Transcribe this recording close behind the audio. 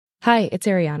Hi, it's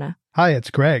Ariana. Hi,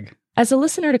 it's Greg. As a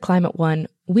listener to Climate One,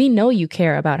 we know you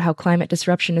care about how climate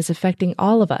disruption is affecting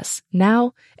all of us,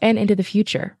 now and into the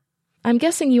future. I'm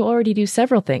guessing you already do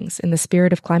several things in the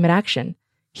spirit of climate action.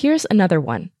 Here's another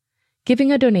one.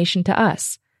 Giving a donation to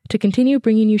us to continue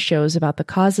bringing you shows about the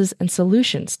causes and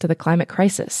solutions to the climate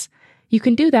crisis. You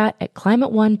can do that at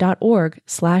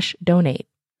climateone.org/donate.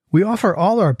 We offer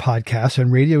all our podcasts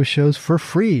and radio shows for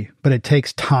free, but it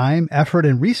takes time, effort,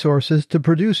 and resources to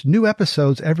produce new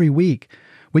episodes every week.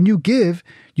 When you give,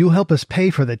 you'll help us pay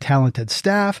for the talented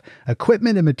staff,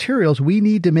 equipment, and materials we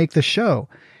need to make the show.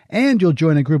 And you'll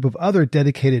join a group of other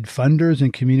dedicated funders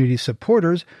and community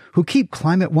supporters who keep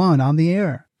Climate One on the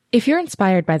air. If you're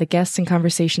inspired by the guests and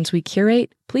conversations we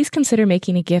curate, please consider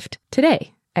making a gift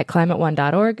today at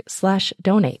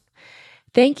climateone.org/donate.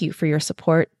 Thank you for your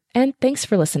support, and thanks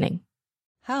for listening.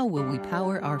 How will we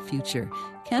power our future?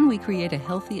 Can we create a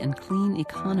healthy and clean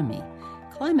economy?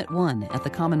 Climate One at the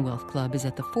Commonwealth Club is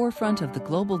at the forefront of the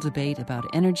global debate about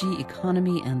energy,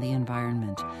 economy, and the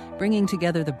environment. Bringing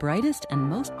together the brightest and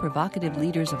most provocative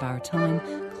leaders of our time,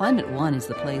 Climate One is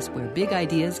the place where big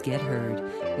ideas get heard.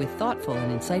 With thoughtful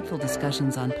and insightful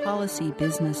discussions on policy,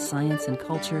 business, science, and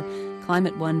culture,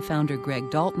 Climate One founder Greg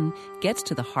Dalton gets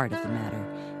to the heart of the matter.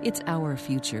 It's our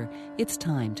future. It's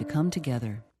time to come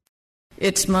together.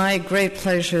 It's my great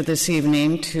pleasure this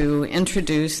evening to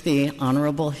introduce the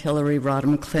Honorable Hillary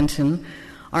Rodham Clinton,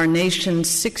 our nation's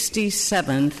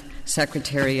 67th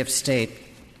Secretary of State.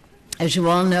 As you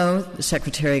all know,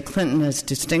 Secretary Clinton has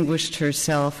distinguished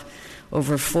herself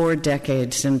over 4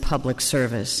 decades in public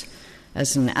service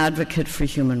as an advocate for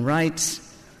human rights,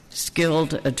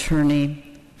 skilled attorney,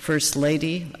 First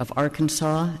Lady of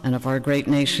Arkansas and of our great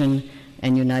nation,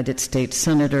 and United States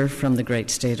Senator from the great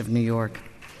state of New York.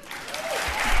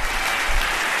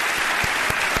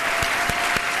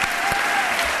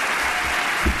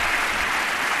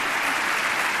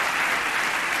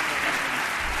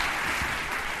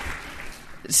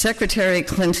 Secretary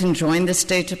Clinton joined the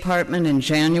State Department in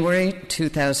January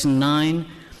 2009,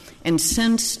 and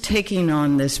since taking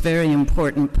on this very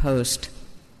important post,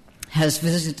 has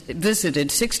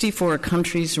visited 64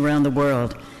 countries around the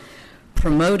world,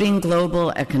 promoting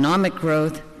global economic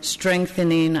growth,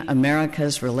 strengthening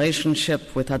America's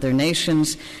relationship with other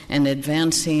nations, and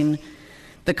advancing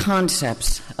the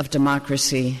concepts of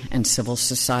democracy and civil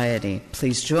society.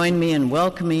 Please join me in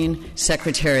welcoming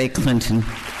Secretary Clinton.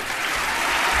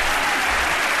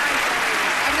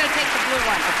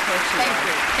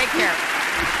 Take care.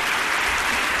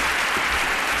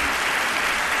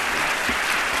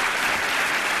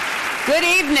 Good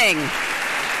evening.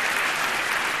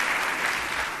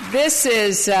 This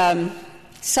is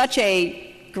such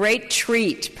a great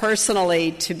treat,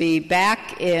 personally, to be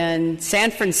back in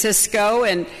San Francisco,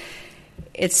 and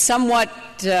it's somewhat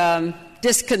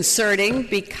disconcerting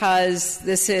because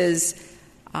this is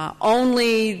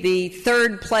only the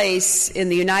third place in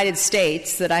the United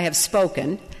States that I have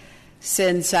spoken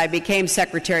since I became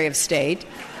Secretary of State.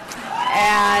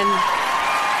 And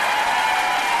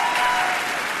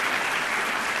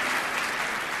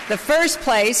the first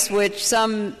place, which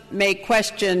some may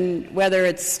question whether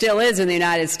it still is in the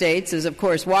United States, is, of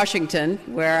course, Washington,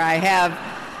 where I have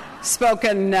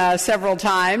spoken several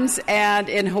times, and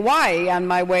in Hawaii on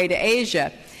my way to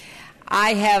Asia.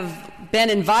 I have been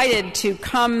invited to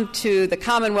come to the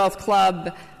Commonwealth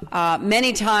Club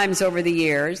many times over the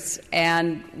years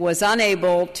and was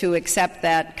unable to accept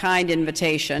that kind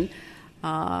invitation.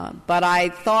 But I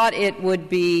thought it would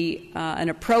be an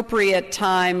appropriate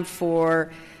time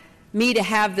for me to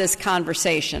have this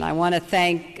conversation. I want to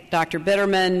thank Dr.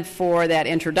 Bitterman for that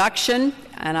introduction,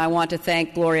 and I want to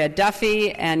thank Gloria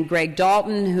Duffy and Greg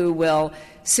Dalton, who will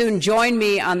soon join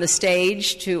me on the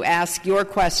stage to ask your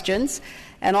questions,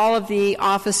 and all of the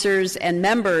officers and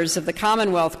members of the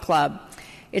Commonwealth Club.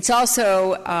 It's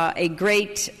also a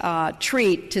great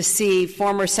treat to see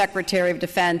former Secretary of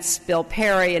Defense Bill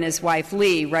Perry and his wife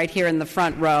Lee right here in the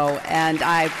front row, and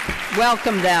I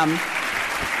welcome them.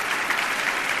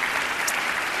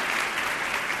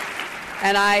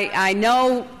 And I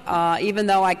know, even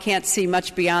though I can't see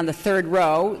much beyond the third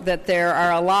row, that there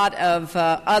are a lot of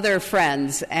other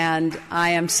friends, and I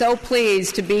am so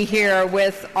pleased to be here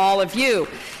with all of you.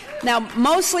 Now,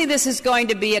 mostly this is going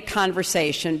to be a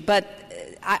conversation, but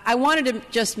I wanted to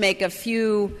just make a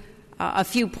few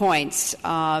points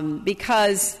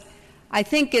because I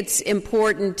think it's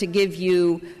important to give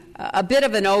you a bit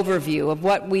of an overview of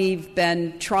what we've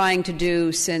been trying to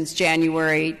do since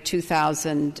January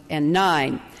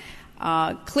 2009.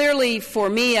 Clearly, for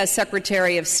me as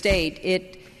Secretary of State,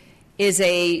 it is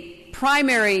a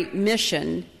primary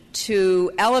mission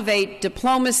to elevate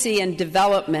diplomacy and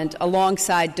development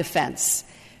alongside defense,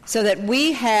 so that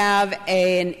we have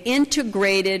an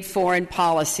integrated foreign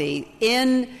policy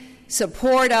in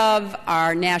support of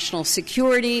our national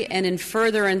security and in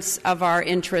furtherance of our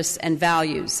interests and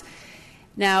values.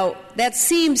 Now, that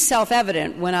seems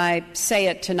self-evident when I say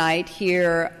it tonight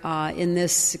here in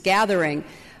this gathering,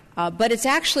 but it's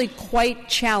actually quite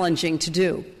challenging to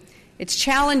do. It's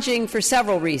challenging for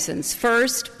several reasons.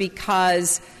 First,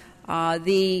 because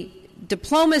the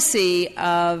diplomacy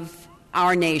of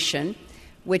our nation,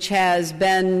 which has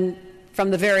been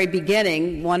from the very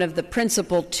beginning one of the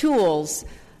principal tools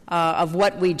of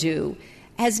what we do,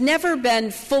 has never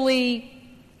been fully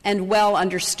and well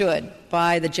understood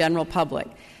by the general public.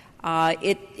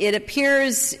 It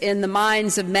appears in the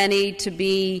minds of many to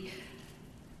be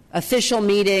official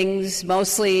meetings,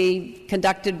 mostly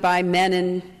conducted by men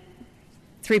in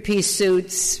three-piece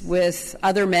suits with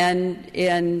other men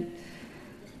in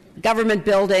government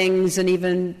buildings and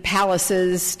even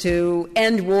palaces to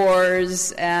end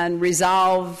wars and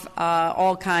resolve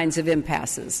all kinds of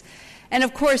impasses. And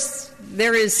of course,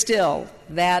 there is still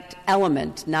that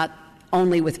element, not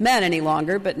only with men any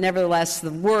longer, but nevertheless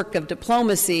the work of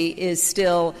diplomacy is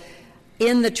still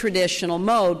in the traditional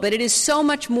mode. But it is so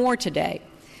much more today,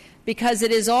 because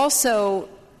it is also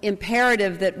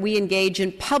imperative that we engage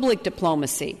in public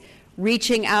diplomacy,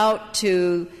 reaching out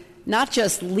to not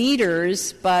just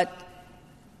leaders, but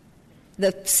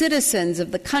the citizens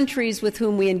of the countries with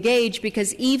whom we engage,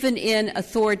 because even in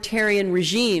authoritarian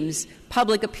regimes,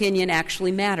 public opinion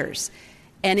actually matters.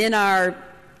 And in our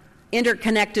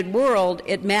interconnected world,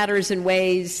 it matters in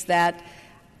ways that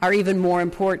are even more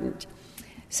important.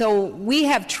 So we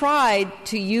have tried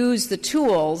to use the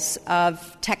tools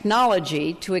of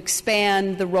technology to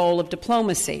expand the role of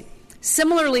diplomacy.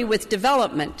 Similarly with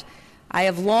development, I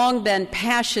have long been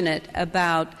passionate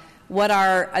about what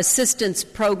our assistance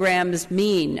programs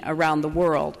mean around the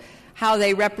world, how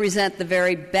they represent the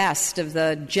very best of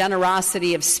the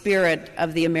generosity of spirit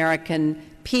of the American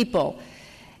people.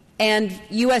 And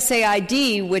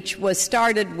USAID, which was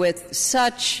started with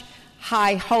such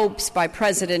high hopes by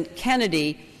President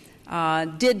Kennedy,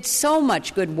 did so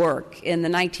much good work in the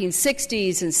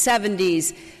 1960s and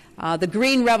 70s, the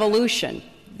Green Revolution,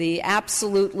 the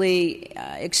absolutely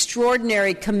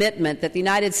extraordinary commitment that the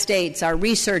United States, our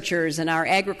researchers and our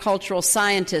agricultural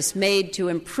scientists made to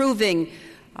improving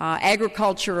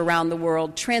agriculture around the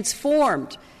world,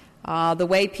 transformed the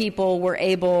way people were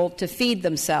able to feed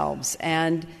themselves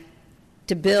and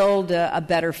to build a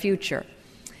better future.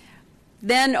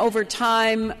 Then, over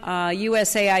time,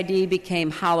 USAID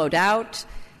became hollowed out.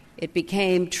 It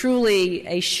became truly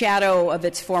a shadow of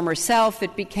its former self.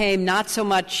 It became not so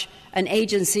much an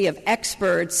agency of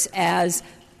experts as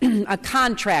a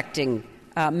contracting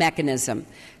mechanism.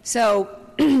 So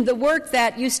the work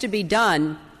that used to be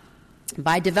done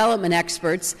by development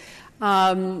experts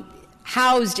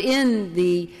housed in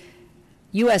the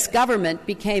U.S. government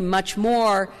became much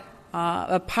more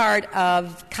a part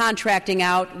of contracting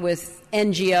out with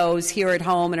NGOs here at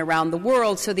home and around the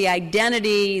world. So the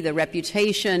identity, the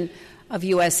reputation of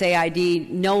USAID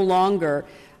no longer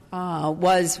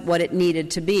was what it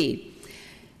needed to be.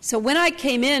 So when I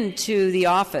came into the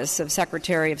office of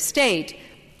Secretary of State,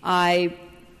 I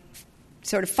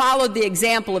sort of followed the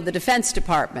example of the Defense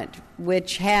Department,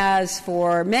 which has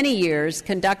for many years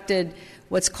conducted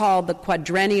what's called the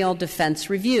Quadrennial Defense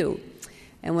Review.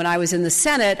 And when I was in the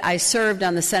Senate, I served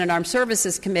on the Senate Armed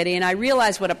Services Committee, and I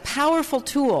realized what a powerful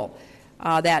tool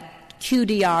that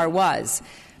QDR was,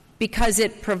 because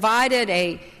it provided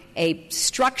a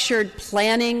structured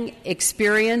planning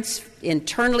experience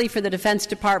internally for the Defense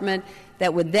Department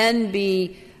that would then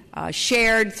be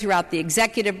shared throughout the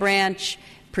executive branch,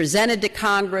 presented to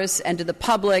Congress and to the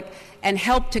public, and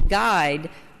help to guide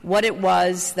what it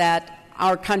was that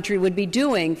our country would be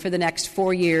doing for the next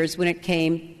 4 years when it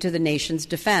came to the nation's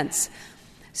defense.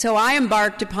 So I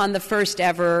embarked upon the first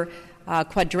ever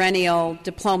Quadrennial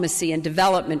Diplomacy and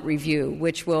Development Review,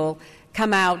 which will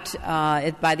come out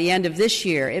by the end of this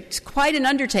year. It's quite an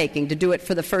undertaking to do it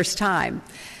for the first time,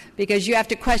 because you have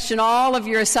to question all of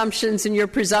your assumptions and your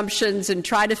presumptions and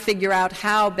try to figure out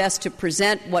how best to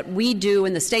present what we do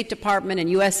in the State Department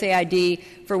and USAID,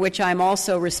 for which I'm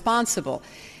also responsible,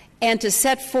 and to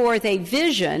set forth a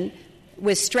vision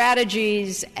with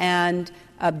strategies and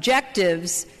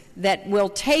objectives that will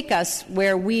take us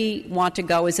where we want to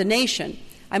go as a nation.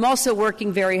 I'm also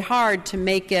working very hard to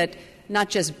make it not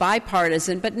just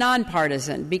bipartisan, but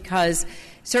nonpartisan, because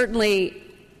certainly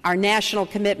our national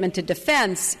commitment to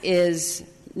defense is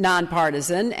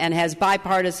nonpartisan and has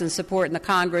bipartisan support in the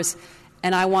Congress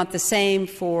and I want the same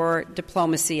for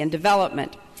diplomacy and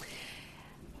development.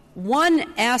 One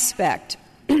aspect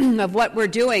of what we're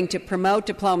doing to promote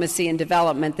diplomacy and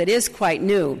development that is quite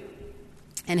new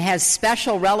and has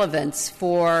special relevance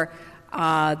for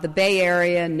the Bay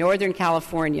Area, Northern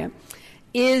California,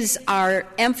 is our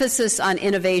emphasis on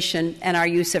innovation and our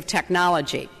use of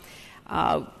technology.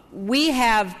 We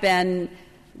have been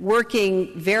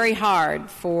working very hard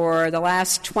for the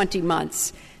last 20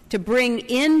 months to bring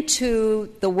into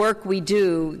the work we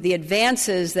do the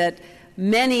advances that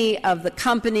many of the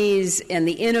companies and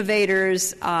the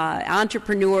innovators,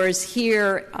 entrepreneurs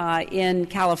here in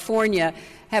California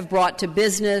have brought to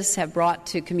business, have brought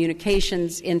to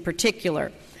communications in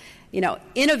particular. You know,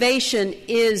 innovation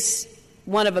is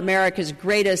one of America's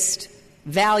greatest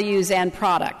values and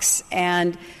products,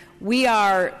 and we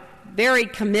are very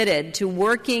committed to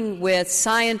working with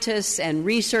scientists and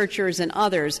researchers and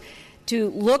others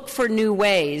to look for new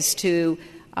ways to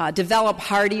develop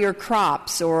hardier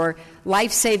crops or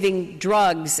life-saving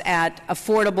drugs at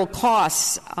affordable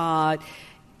costs,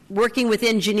 working with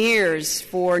engineers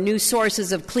for new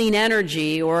sources of clean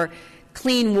energy or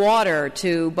clean water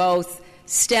to both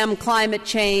stem climate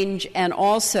change and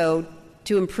also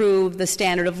to improve the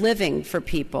standard of living for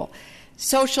people.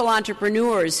 Social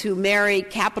entrepreneurs who marry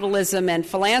capitalism and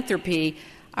philanthropy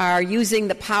are using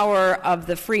the power of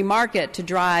the free market to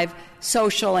drive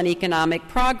social and economic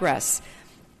progress.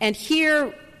 And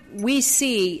here we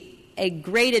see a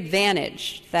great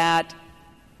advantage that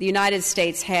the United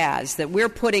States has, that we're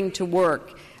putting to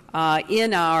work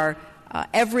in our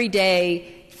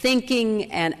everyday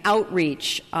thinking and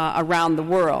outreach around the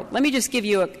world. Let me just give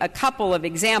you a couple of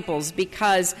examples,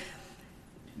 because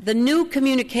the new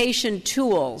communication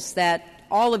tools that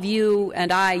all of you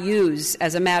and I use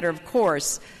as a matter of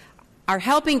course are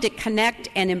helping to connect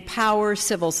and empower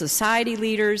civil society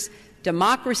leaders,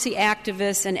 democracy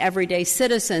activists, and everyday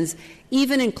citizens,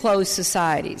 even in closed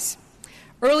societies.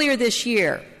 Earlier this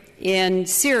year, in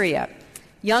Syria,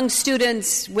 young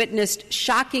students witnessed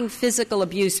shocking physical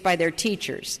abuse by their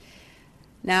teachers.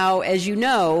 Now, as you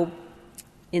know,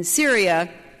 in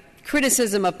Syria,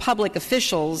 criticism of public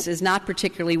officials is not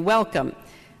particularly welcome,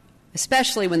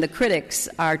 especially when the critics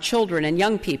are children and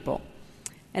young people.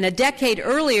 And a decade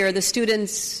earlier, the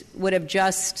students would have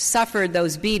just suffered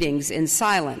those beatings in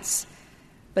silence.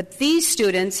 But these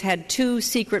students had two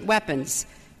secret weapons: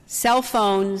 cell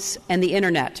phones and the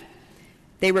Internet.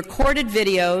 They recorded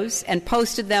videos and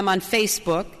posted them on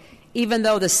Facebook, even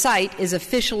though the site is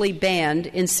officially banned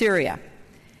in Syria.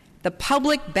 The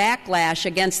public backlash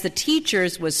against the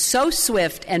teachers was so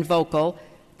swift and vocal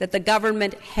that the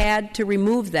government had to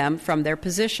remove them from their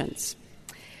positions.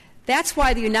 That's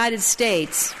why the United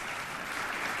States,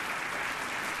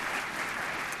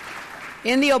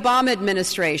 in the Obama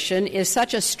administration, is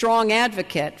such a strong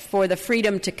advocate for the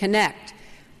freedom to connect.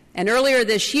 And earlier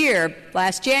this year,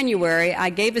 last January, I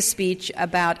gave a speech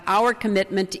about our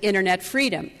commitment to Internet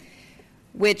freedom,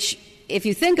 which, if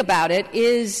you think about it,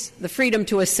 is the freedom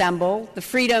to assemble, the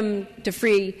freedom to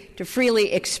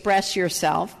freely express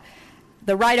yourself,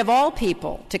 the right of all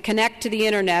people to connect to the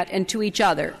Internet and to each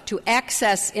other, to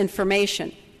access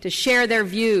information, to share their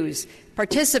views,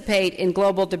 participate in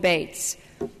global debates.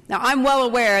 Now, I'm well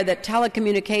aware that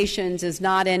telecommunications is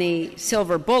not any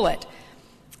silver bullet,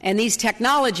 and these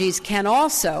technologies can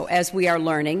also, as we are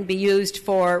learning, be used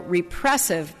for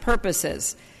repressive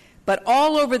purposes. But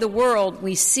all over the world,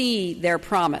 we see their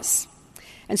promise.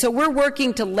 And so we're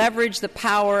working to leverage the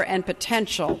power and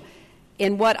potential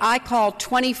in what I call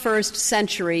 21st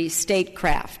century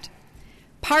statecraft.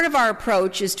 Part of our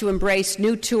approach is to embrace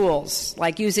new tools,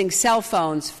 like using cell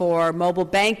phones for mobile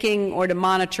banking or to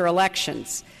monitor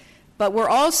elections. But we're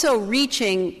also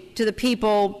reaching to the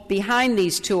people behind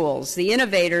these tools, the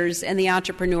innovators and the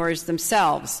entrepreneurs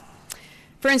themselves.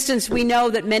 For instance, we know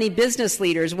that many business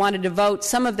leaders want to devote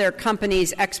some of their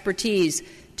company's expertise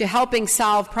to helping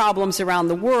solve problems around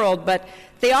the world, but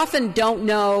they often don't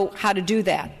know how to do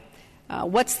that.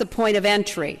 What's the point of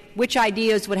entry? Which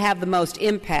ideas would have the most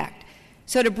impact?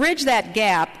 So to bridge that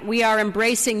gap, we are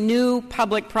embracing new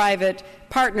public-private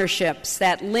partnerships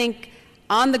that link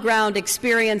on-the-ground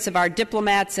experience of our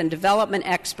diplomats and development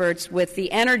experts with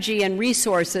the energy and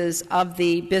resources of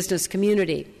the business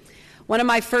community. One of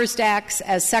my first acts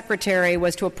as secretary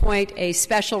was to appoint a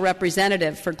special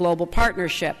representative for global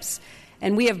partnerships,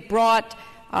 and we have brought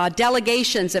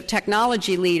delegations of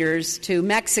technology leaders to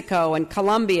Mexico and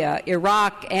Colombia,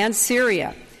 Iraq, and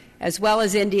Syria, as well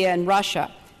as India and Russia,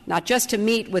 not just to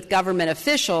meet with government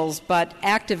officials, but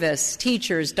activists,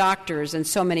 teachers, doctors, and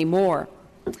so many more.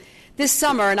 This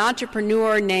summer, an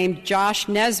entrepreneur named Josh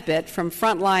Nesbitt from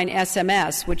Frontline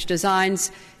SMS, which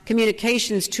designs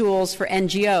communications tools for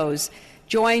NGOs,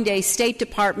 joined a State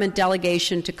Department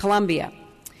delegation to Colombia.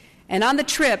 And on the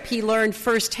trip, he learned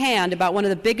firsthand about one of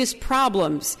the biggest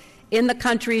problems in the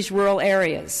country's rural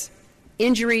areas: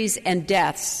 injuries and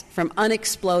deaths from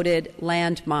unexploded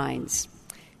landmines.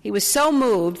 He was so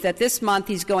moved that this month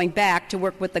he's going back to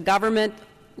work with the government,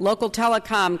 local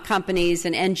telecom companies,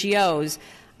 and NGOs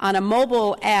on a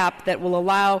mobile app that will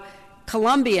allow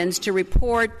Colombians to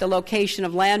report the location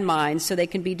of landmines so they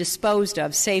can be disposed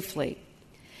of safely.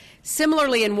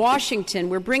 Similarly, in Washington,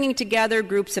 we're bringing together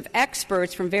groups of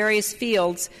experts from various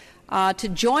fields to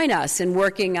join us in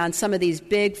working on some of these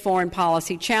big foreign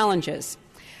policy challenges.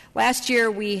 Last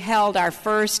year, we held our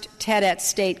first TED at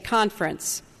State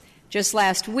conference. Just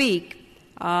last week,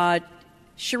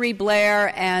 Cherie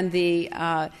Blair and the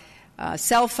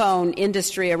cell phone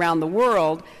industry around the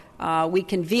world, we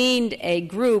convened a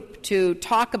group to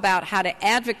talk about how to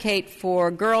advocate for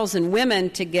girls and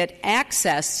women to get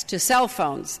access to cell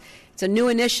phones. It's a new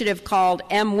initiative called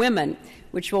M-Women,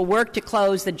 which will work to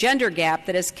close the gender gap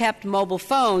that has kept mobile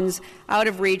phones out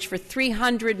of reach for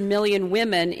 300 million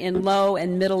women in low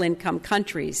and middle income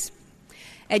countries.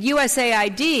 At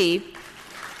USAID,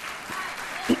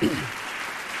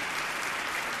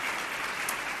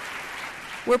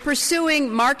 we're pursuing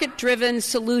market-driven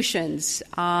solutions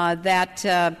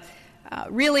that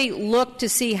really look to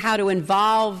see how to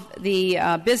involve the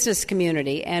business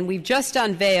community. And we've just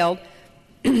unveiled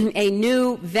a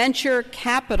new venture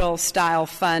capital-style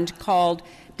fund called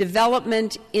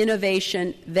Development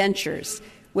Innovation Ventures,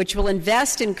 which will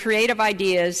invest in creative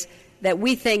ideas that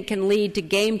we think can lead to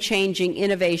game-changing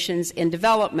innovations in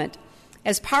development.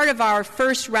 As part of our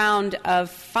first round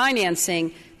of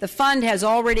financing, the fund has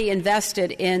already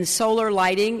invested in solar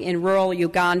lighting in rural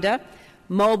Uganda,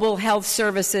 mobile health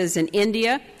services in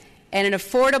India, and an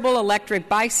affordable electric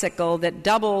bicycle that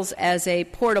doubles as a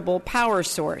portable power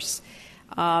source.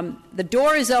 The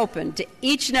door is open to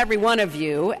each and every one of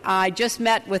you. I just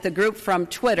met with a group from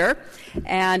Twitter,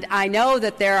 and I know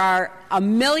that there are a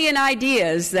million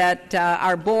ideas that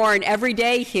are born every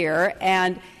day here,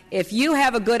 and if you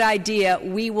have a good idea,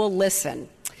 we will listen.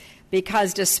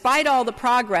 Because despite all the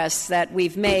progress that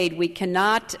we've made, we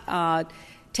cannot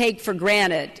take for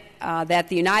granted that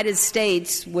the United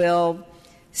States will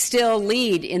still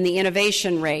lead in the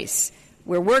innovation race.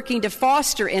 We're working to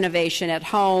foster innovation at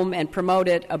home and promote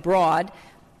it abroad.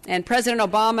 And President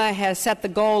Obama has set the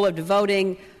goal of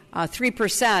devoting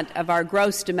 3% of our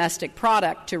gross domestic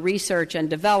product to research and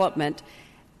development,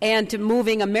 and to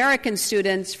moving American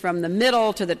students from the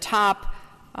middle to the top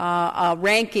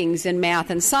rankings in math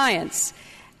and science,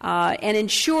 and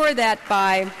ensure that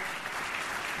by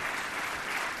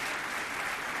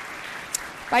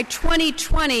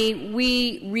 2020,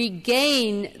 we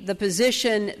regain the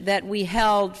position that we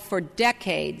held for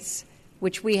decades,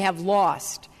 which we have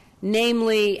lost,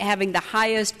 namely having the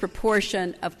highest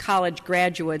proportion of college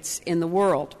graduates in the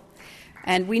world.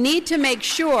 And we need to make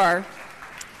sure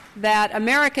that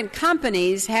American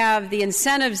companies have the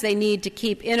incentives they need to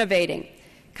keep innovating.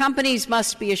 Companies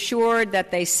must be assured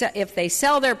that if they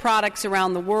sell their products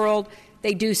around the world,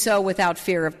 they do so without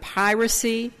fear of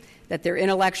piracy, that their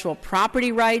intellectual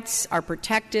property rights are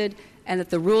protected, and that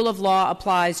the rule of law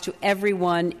applies to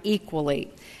everyone equally.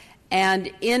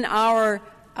 And in our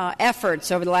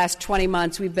efforts over the last 20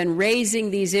 months, we've been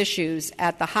raising these issues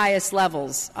at the highest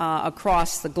levels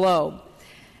across the globe.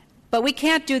 But we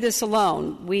can't do this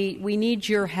alone. We need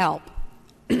your help.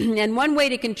 And one way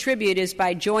to contribute is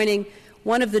by joining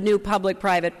one of the new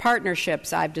public-private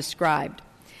partnerships I've described.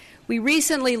 We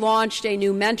recently launched a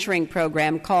new mentoring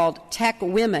program called Tech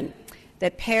Women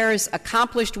that pairs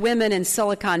accomplished women in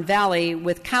Silicon Valley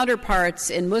with counterparts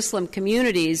in Muslim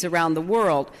communities around the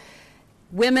world.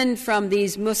 Women from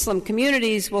these Muslim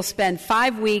communities will spend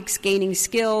 5 weeks gaining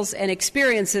skills and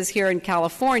experiences here in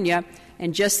California,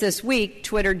 and just this week,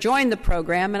 Twitter joined the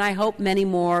program, and I hope many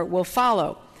more will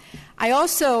follow. I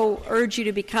also urge you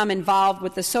to become involved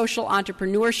with the social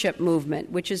entrepreneurship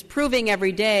movement, which is proving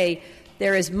every day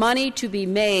there is money to be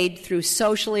made through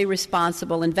socially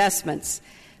responsible investments.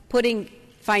 Putting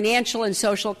financial and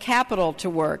social capital to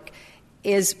work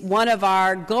is one of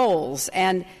our goals,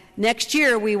 and next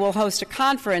year we will host a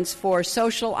conference for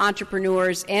social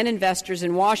entrepreneurs and investors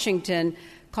in Washington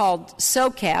called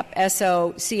SOCAP,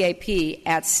 S-O-C-A-P,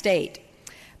 at State.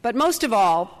 But most of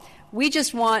all, we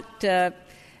just want to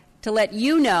let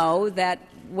you know that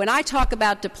when I talk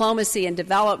about diplomacy and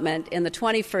development in the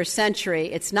 21st century,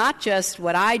 it's not just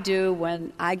what I do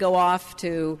when I go off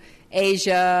to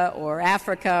Asia or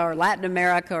Africa or Latin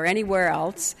America or anywhere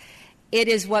else. it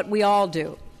is what we all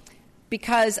do,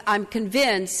 because I'm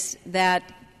convinced that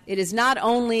it is not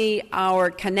only our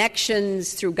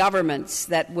connections through governments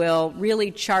that will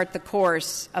really chart the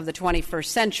course of the 21st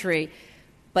century,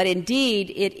 but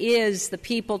indeed it is the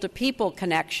people-to-people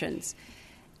connections.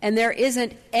 And there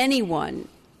isn't anyone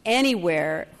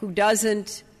anywhere who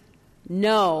doesn't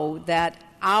know that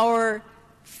our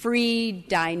free,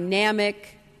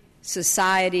 dynamic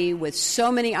society with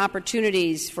so many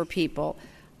opportunities for people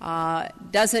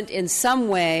doesn't in some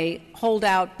way hold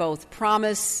out both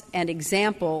promise and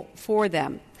example for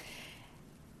them.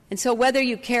 And so whether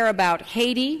you care about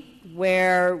Haiti,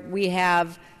 where we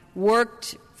have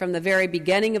worked from the very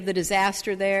beginning of the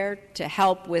disaster there to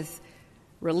help with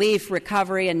relief,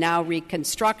 recovery, and now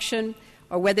reconstruction,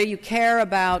 or whether you care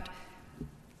about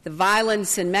the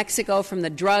violence in Mexico from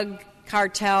the drug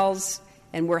cartels,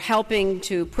 and we're helping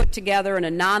to put together an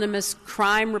anonymous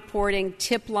crime reporting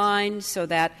tip line so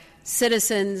that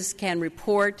citizens can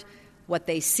report what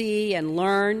they see and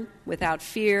learn without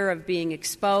fear of being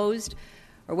exposed,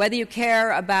 or whether you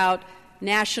care about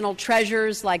national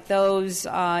treasures like those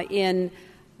in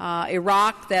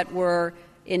Iraq that were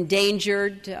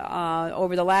endangered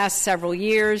over the last several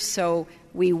years. So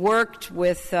we worked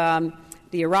with the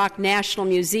Iraq National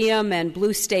Museum and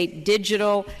Blue State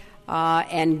Digital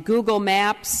and Google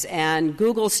Maps and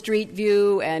Google Street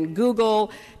View and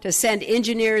Google to send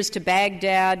engineers to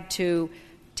Baghdad to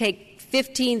take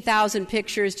 15,000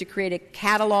 pictures to create a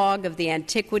catalog of the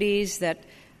antiquities that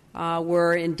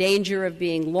were in danger of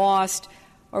being lost,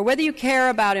 or whether you care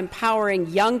about empowering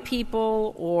young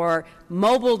people or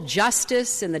mobile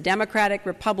justice in the Democratic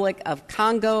Republic of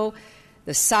Congo,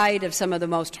 the site of some of the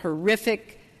most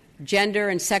horrific gender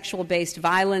and sexual-based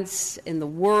violence in the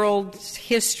world's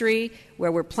history,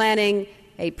 where we're planning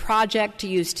a project to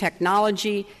use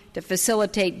technology to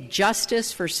facilitate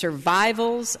justice for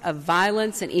survivals of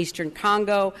violence in Eastern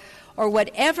Congo, or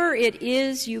whatever it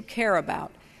is you care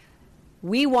about.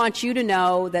 We want you to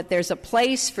know that there's a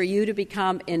place for you to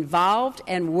become involved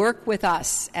and work with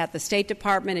us at the State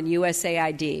Department and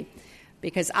USAID,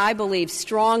 because I believe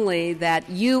strongly that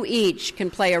you each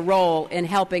can play a role in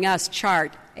helping us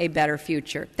chart a better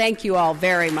future. Thank you all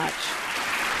very much.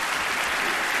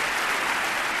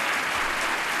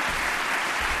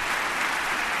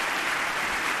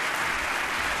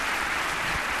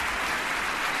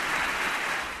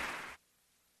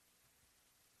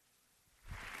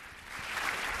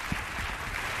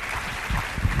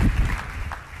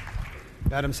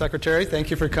 Madam Secretary, thank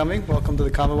you for coming. Welcome to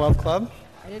the Commonwealth Club.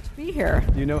 Excited to be here.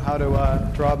 You know how to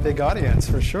draw a big audience,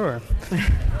 for sure.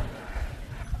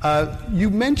 You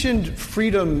mentioned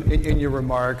freedom in your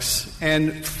remarks,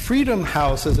 and Freedom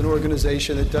House is an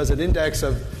organization that does an index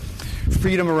of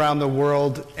freedom around the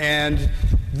world, and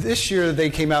this year they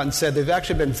came out and said there've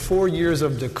actually been 4 years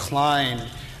of decline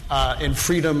in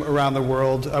freedom around the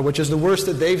world, which is the worst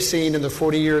that they've seen in the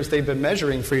 40 years they've been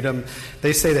measuring freedom.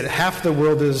 They say that half the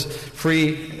world is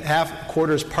free,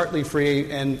 quarters partly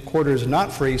free, and quarters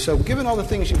not free. So given all the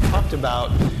things you've talked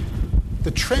about,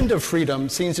 the trend of freedom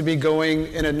seems to be going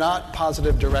in a not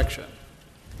positive direction.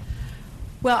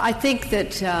 Well, I think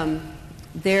that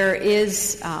there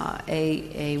is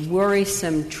a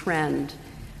worrisome trend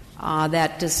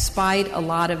that despite a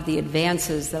lot of the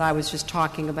advances that I was just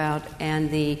talking about and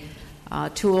the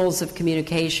tools of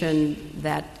communication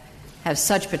that have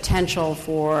such potential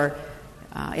for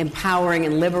empowering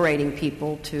and liberating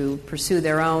people to pursue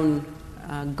their own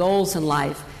goals in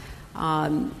life,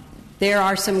 there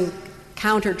are some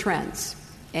counter trends.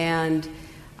 And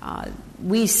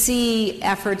we see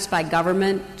efforts by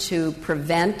government to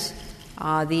prevent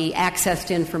the access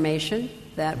to information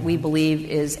that we believe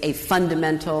is a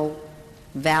fundamental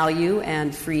value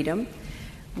and freedom.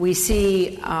 We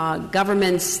see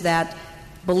governments that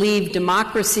believe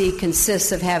democracy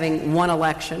consists of having one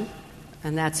election,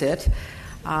 and that's it.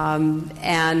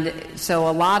 And so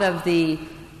a lot of the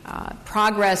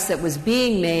progress that was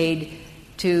being made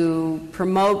to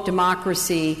promote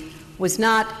democracy was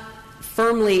not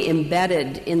firmly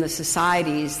embedded in the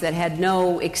societies that had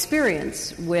no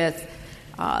experience with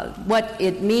what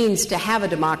it means to have a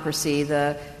democracy,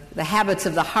 the habits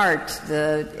of the heart,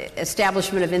 the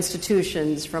establishment of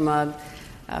institutions from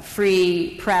a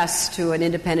free press to an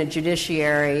independent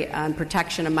judiciary and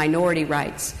protection of minority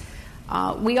rights.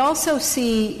 We also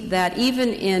see that even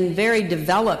in very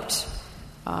developed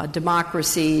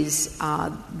democracies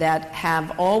that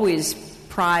have always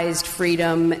prized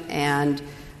freedom and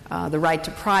the right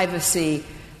to privacy,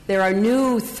 there are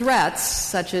new threats,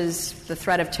 such as the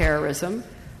threat of terrorism,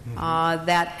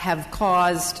 that have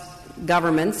caused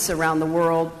governments around the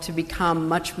world to become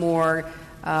much more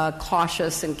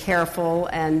cautious and careful,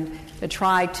 and to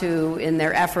try to, in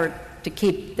their effort to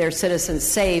keep their citizens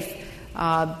safe,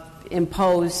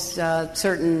 impose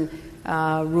certain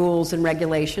rules and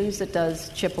regulations that does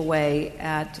chip away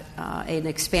at an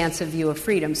expansive view of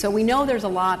freedom. So we know there's a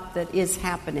lot that is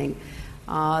happening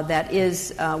that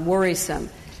is worrisome.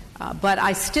 But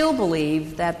I still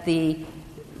believe that the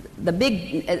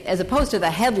big, as opposed to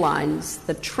the headlines,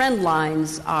 the trend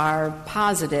lines are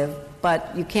positive,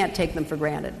 but you can't take them for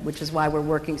granted, which is why we're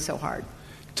working so hard.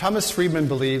 Thomas Friedman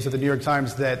believes at the New York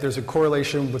Times that there's a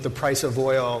correlation with the price of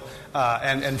oil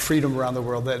and freedom around the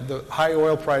world, that the high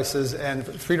oil prices, and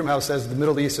Freedom House says the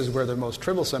Middle East is where they're most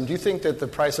troublesome. Do you think that the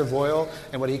price of oil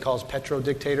and what he calls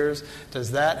petro-dictators,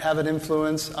 does that have an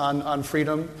influence on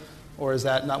freedom, or is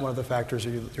that not one of the factors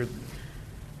you're...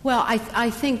 Well, I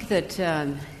think that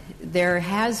there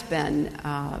has been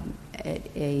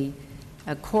a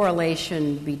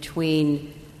correlation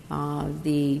between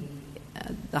the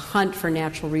hunt for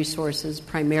natural resources,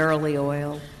 primarily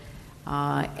oil,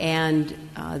 and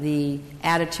the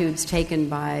attitudes taken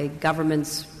by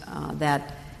governments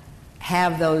that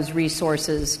have those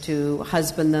resources to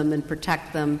husband them and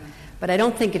protect them. But I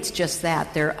don't think it's just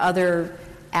that. There are other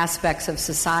aspects of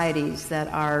societies that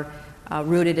are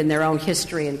rooted in their own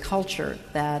history and culture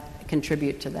that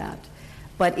contribute to that.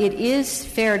 But it is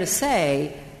fair to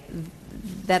say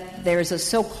that there's a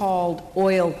so-called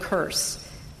oil curse,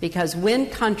 because when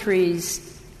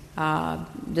countries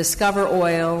discover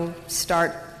oil,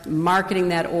 start marketing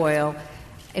that oil,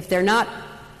 if they're not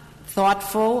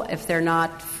thoughtful, if they're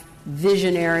not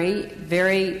visionary,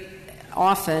 very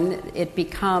often it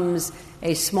becomes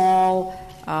a small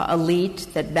elite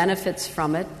that benefits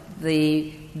from it.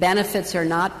 The benefits are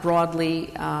not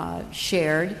broadly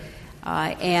shared,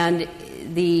 and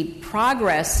the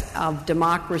progress of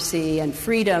democracy and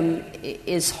freedom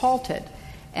is halted.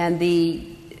 And the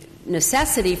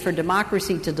necessity for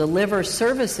democracy to deliver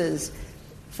services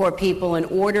for people in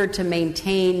order to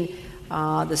maintain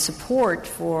the support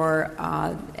for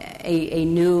a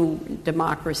new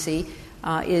democracy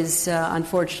is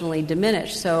unfortunately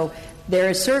diminished. So there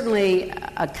is certainly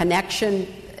a connection.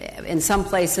 In some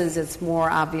places it's more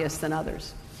obvious than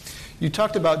others. You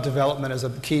talked about development as a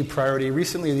key priority.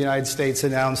 Recently, the United States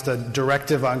announced a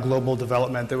directive on global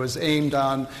development that was aimed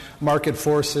on market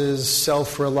forces,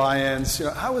 self-reliance.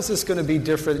 How is this going to be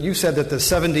different? You said that the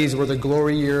 70s were the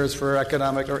glory years for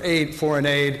economic or foreign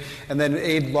aid, and then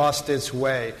aid lost its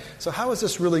way. So how is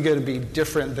this really going to be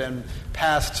different than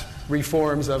past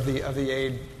reforms of the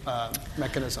aid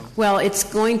mechanism? Well, it's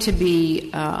going to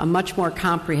be a much more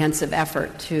comprehensive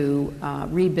effort to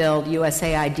rebuild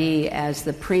USAID as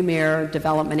the premier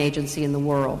development agency in the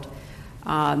world.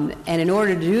 And in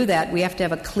order to do that, we have to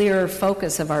have a clearer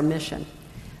focus of our mission.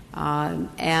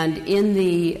 And in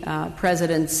the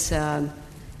President's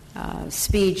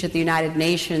speech at the United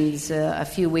Nations a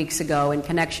few weeks ago in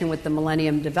connection with the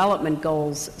Millennium Development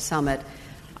Goals Summit,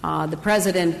 the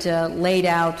President laid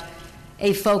out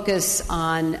a focus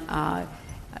on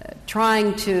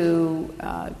trying to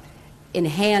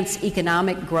enhance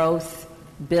economic growth,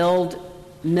 build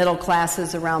middle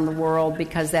classes around the world,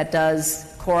 because that does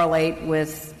correlate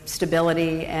with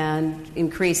stability and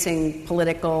increasing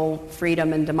political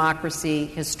freedom and democracy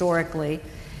historically.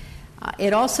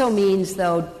 It also means,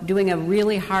 though, doing a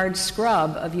really hard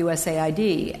scrub of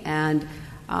USAID. And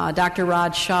Dr.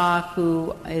 Raj Shah,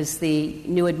 who is the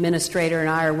new administrator, and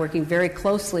I are working very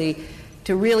closely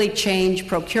to really change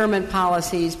procurement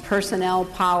policies, personnel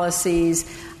policies,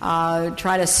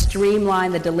 try to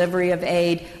streamline the delivery of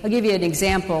aid. I'll give you an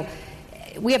example.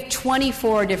 We have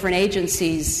 24 different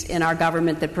agencies in our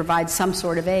government that provide some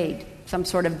sort of aid, some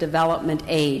sort of development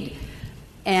aid.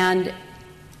 And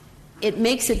it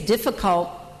makes it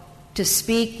difficult to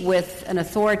speak with an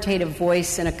authoritative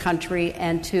voice in a country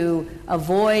and to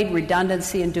avoid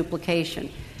redundancy and duplication.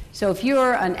 So if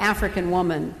you're an African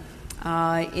woman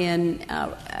in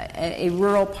a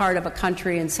rural part of a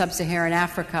country in sub-Saharan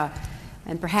Africa,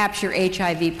 and perhaps you're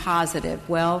HIV positive,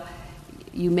 well,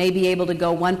 you may be able to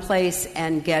go one place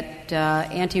and get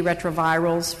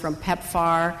antiretrovirals from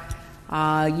PEPFAR.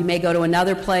 You may go to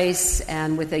another place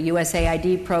and with a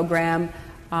USAID program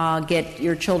get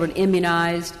your children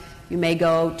immunized. You may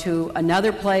go to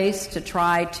another place to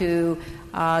try to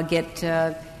get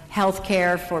health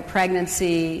care for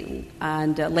pregnancy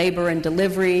and labor and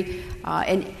delivery.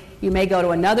 And you may go to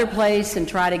another place and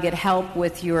try to get help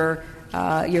with your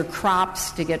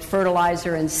crops, to get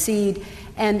fertilizer and seed.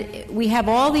 And we have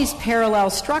all these parallel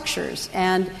structures.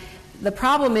 And the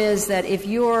problem is that if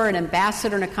you're an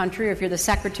ambassador in a country, or if you're the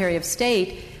Secretary of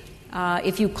State,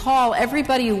 if you call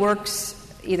everybody who works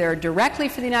either directly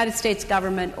for the United States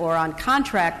government or on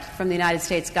contract from the United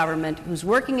States government, who's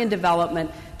working in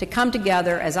development, to come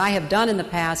together, as I have done in the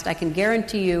past. I can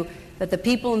guarantee you that the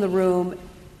people in the room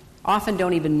often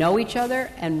don't even know each other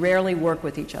and rarely work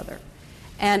with each other.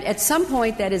 And at some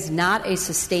point, that is not a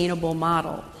sustainable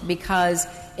model, because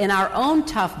in our own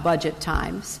tough budget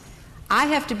times, I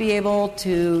have to be able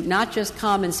to not just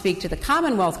come and speak to the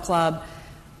Commonwealth Club,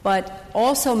 but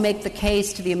also make the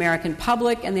case to the American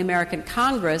public and the American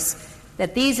Congress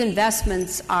that these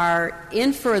investments are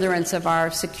in furtherance of our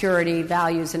security,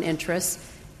 values, and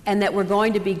interests, and that we're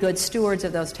going to be good stewards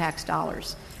of those tax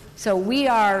dollars. So we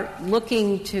are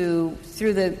looking to,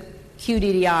 through the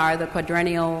QDDR, the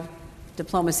Quadrennial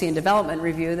Diplomacy and Development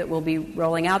Review that will be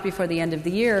rolling out before the end of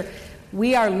the year,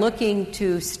 we are looking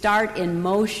to start in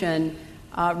motion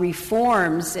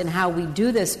reforms in how we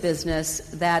do this business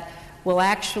that will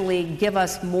actually give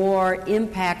us more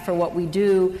impact for what we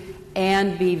do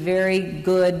and be very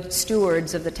good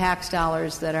stewards of the tax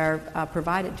dollars that are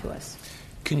provided to us.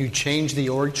 Can you change the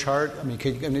org chart? I mean,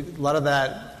 a lot of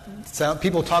that,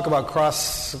 people talk about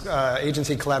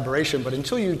cross-agency collaboration, but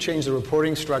until you change the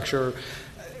reporting structure,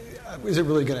 is it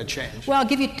really going to change? Well,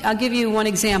 I'll give you one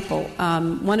example.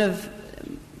 One of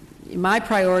my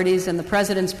priorities and the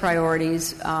President's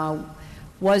priorities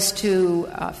was to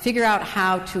figure out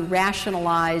how to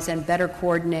rationalize and better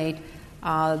coordinate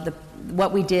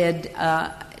what we did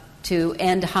to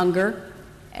end hunger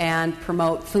and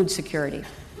promote food security.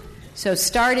 So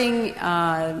starting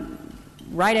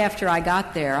right after I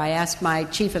got there, I asked my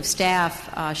Chief of Staff,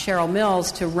 Cheryl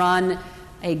Mills, to run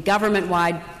a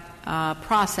government-wide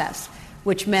process,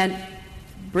 which meant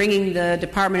bringing the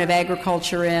Department of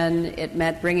Agriculture in, it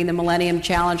meant bringing the Millennium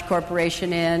Challenge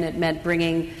Corporation in, it meant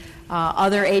bringing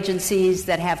other agencies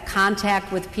that have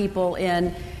contact with people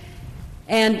in.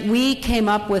 And we came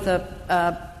up with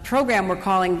a program we're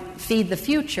calling Feed the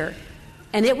Future.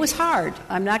 And it was hard.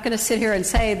 I'm not going to sit here and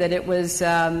say that it was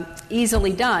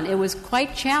easily done. It was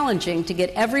quite challenging to get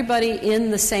everybody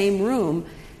in the same room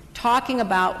talking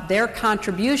about their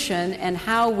contribution and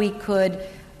how we could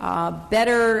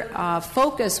better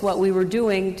focus what we were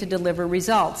doing to deliver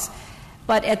results.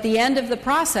 But at the end of the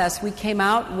process, we came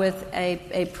out with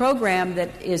a program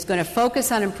that is going to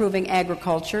focus on improving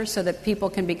agriculture so that people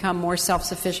can become more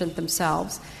self-sufficient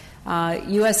themselves.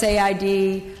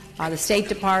 USAID, the State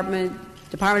Department,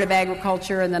 Department of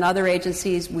Agriculture, and then other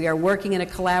agencies, we are working in a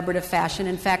collaborative fashion.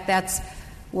 In fact, that's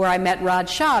where I met Raj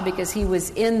Shah, because he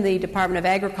was in the Department of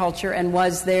Agriculture and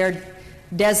was their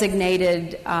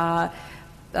designated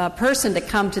person to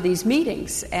come to these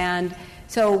meetings. And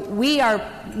so we are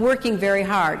working very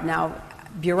hard. Now,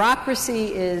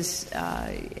 bureaucracy is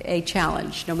a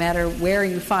challenge, no matter where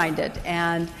you find it.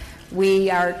 And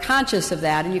we are conscious of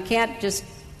that. And you can't just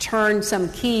turn some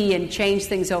key and change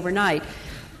things overnight.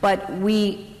 But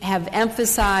we have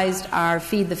emphasized our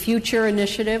Feed the Future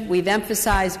initiative. We've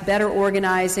emphasized better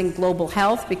organizing global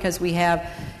health, because we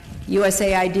have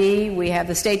USAID, we have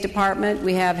the State Department,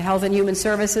 we have Health and Human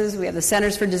Services, we have the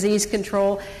Centers for Disease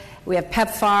Control, we have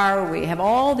PEPFAR, we have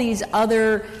all these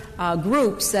other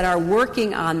groups that are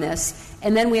working on this.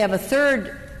 And then we have a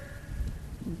third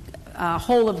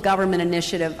whole-of-government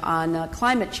initiative on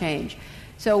climate change.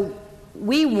 So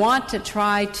we want to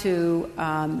try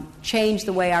to change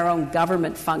the way our own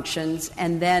government functions,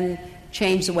 and then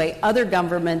change the way other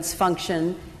governments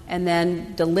function, and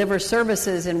then deliver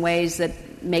services in ways that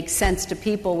make sense to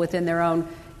people within their own,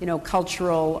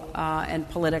 cultural and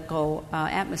political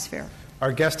atmosphere.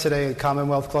 Our guest today at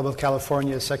Commonwealth Club of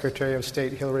California is Secretary of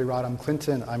State Hillary Rodham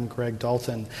Clinton. I'm Greg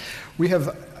Dalton. We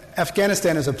have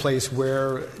Afghanistan as a place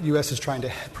where U.S. is trying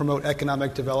to promote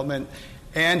economic development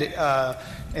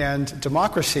and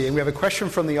democracy. And we have a question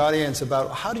from the audience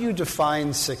about how do you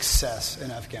define success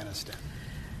in Afghanistan?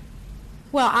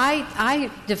 Well, I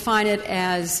define it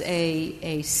as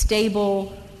a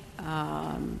stable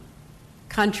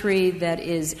country that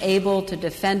is able to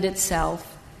defend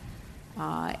itself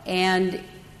and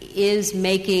is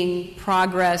making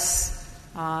progress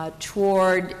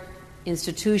toward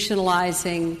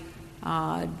institutionalizing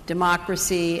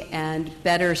democracy and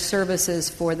better services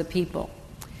for the people.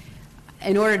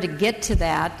 In order to get to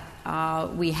that,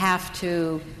 we have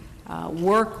to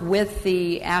work with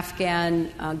the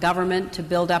Afghan government to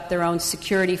build up their own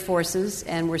security forces,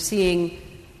 and we're seeing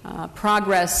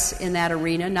progress in that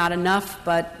arena. Not enough,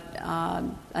 but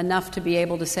enough to be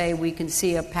able to say we can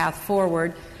see a path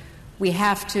forward. We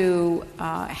have to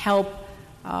help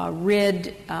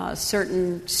rid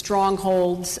certain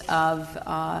strongholds of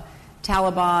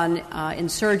Taliban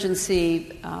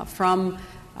insurgency from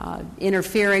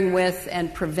interfering with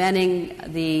and preventing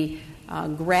the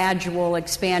gradual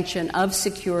expansion of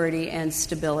security and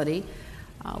stability.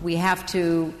 We have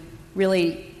to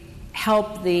really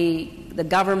help the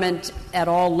government at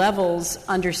all levels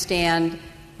understand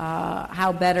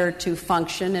how better to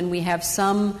function, and we have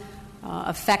some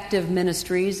effective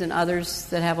ministries and others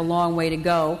that have a long way to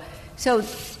go. So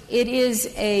it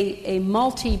is a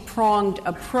multi-pronged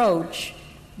approach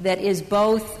that is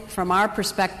both, from our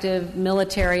perspective,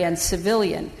 military and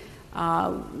civilian.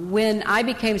 When I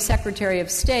became Secretary of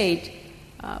State,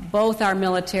 both our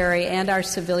military and our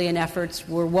civilian efforts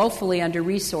were woefully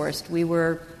under-resourced. We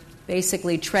were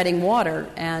basically treading water,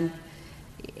 and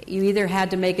you either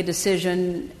had to make a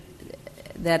decision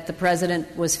that the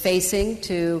President was facing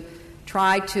to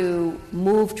try to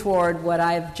move toward what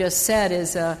I've just said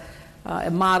is a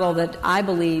model that I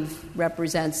believe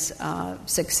represents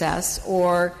success,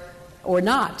 or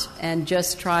not, and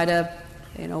just try to,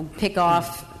 pick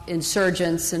off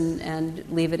insurgents and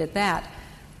leave it at that.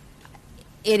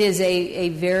 It is a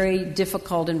very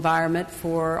difficult environment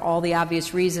for all the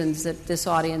obvious reasons that this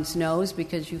audience knows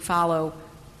because you follow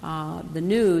the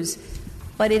news.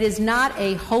 But it is not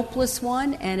a hopeless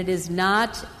one, and it is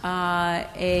not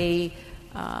a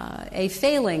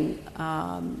failing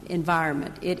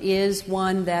environment. It is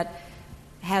one that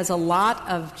has a lot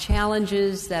of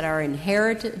challenges that are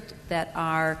inherited, that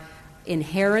are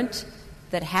inherent,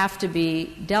 that have to be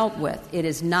dealt with. It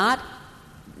is not,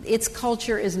 its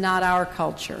culture is not our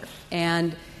culture.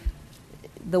 And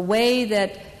the way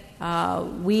that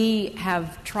we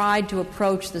have tried to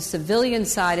approach the civilian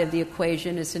side of the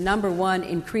equation is to, number one,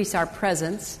 increase our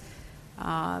presence.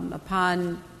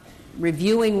 Upon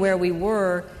reviewing where we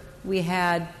were, we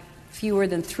had fewer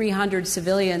than 300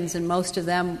 civilians, and most of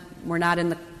them were not in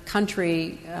the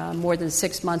country more than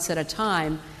 6 months at a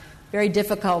time. Very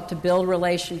difficult to build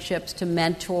relationships, to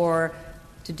mentor,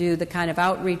 to do the kind of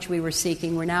outreach we were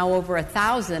seeking. We're now over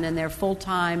 1,000, and they're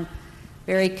full-time,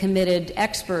 very committed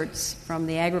experts, from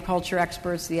the agriculture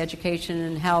experts, the education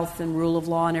and health and rule of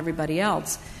law and everybody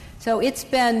else. So it's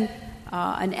been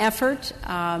an effort.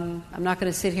 I'm not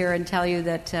going to sit here and tell you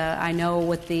that I know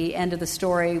what the end of the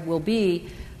story will be,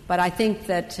 but I think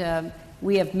that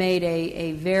we have made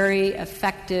a very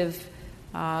effective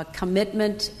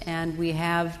commitment, and we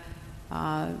have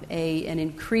an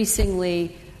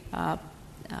increasingly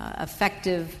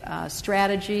effective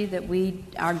strategy that we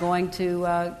are going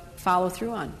to follow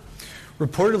through on.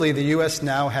 Reportedly, the U.S.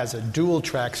 now has a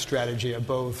dual-track strategy of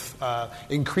both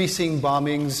increasing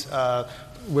bombings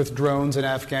with drones in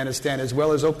Afghanistan, as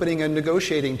well as opening a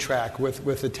negotiating track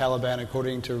with the Taliban,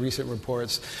 according to recent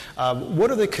reports. What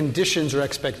are the conditions or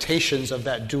expectations of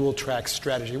that dual-track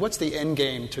strategy? What's the end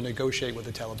game to negotiate with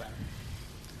the Taliban?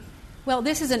 Well,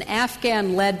 this is an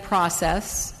Afghan-led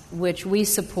process, which we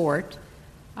support.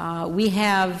 We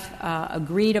have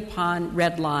agreed upon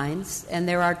red lines, and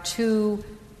there are two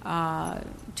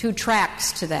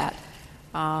tracks to that.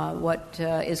 What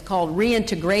is called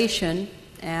reintegration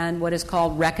and what is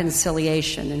called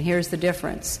reconciliation. And here's the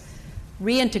difference.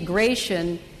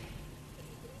 Reintegration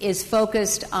is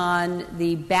focused on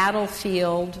the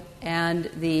battlefield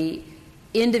and the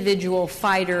individual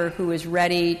fighter who is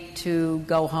ready to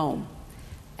go home.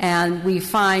 And we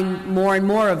find more and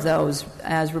more of those,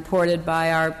 as reported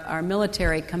by our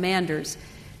military commanders.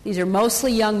 These are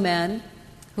mostly young men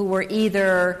who were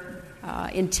either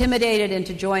intimidated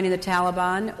into joining the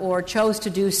Taliban or chose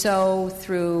to do so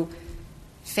through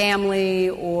family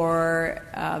or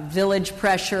village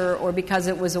pressure or because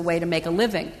it was a way to make a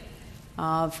living.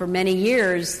 For many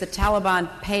years, the Taliban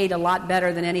paid a lot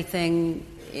better than anything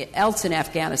else in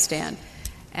Afghanistan.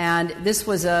 And this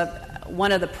was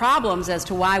one of the problems as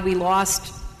to why we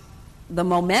lost the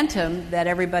momentum that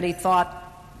everybody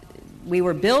thought we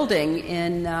were building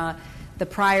in the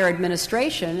prior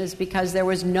administration, is because there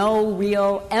was no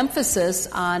real emphasis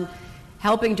on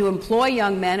helping to employ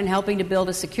young men and helping to build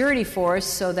a security force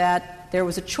so that there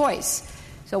was a choice.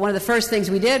 So one of the first things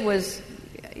we did was,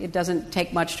 it doesn't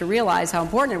take much to realize how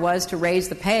important it was to raise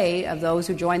the pay of those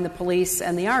who joined the police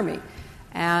and the army.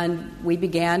 And we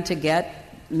began to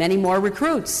get many more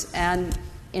recruits. And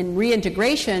in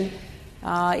reintegration,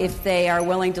 if they are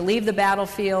willing to leave the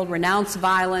battlefield, renounce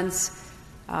violence,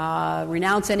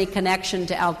 renounce any connection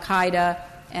to al-Qaeda,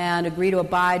 and agree to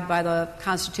abide by the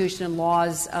Constitution and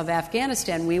laws of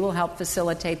Afghanistan, we will help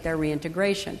facilitate their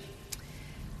reintegration.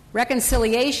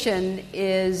 Reconciliation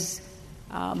is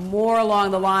more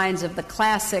along the lines of the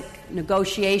classic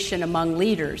negotiation among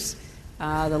leaders.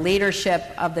 The leadership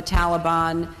of the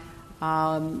Taliban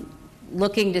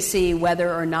looking to see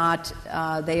whether or not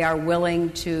they are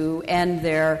willing to end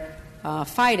their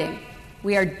fighting.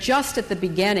 We are just at the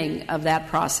beginning of that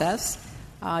process.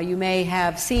 You may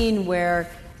have seen where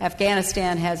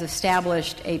Afghanistan has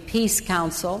established a peace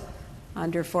council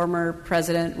under former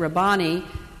President Rabbani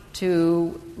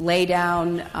to lay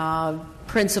down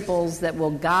principles that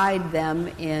will guide them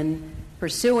in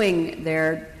pursuing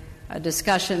their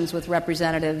discussions with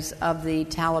representatives of the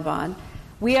Taliban.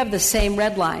 We have the same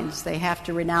red lines. They have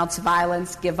to renounce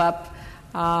violence, give up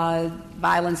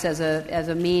violence as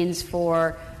a means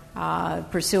for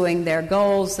pursuing their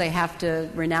goals. They have to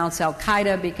renounce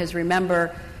al-Qaeda because,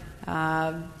 remember,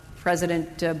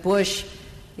 President Bush,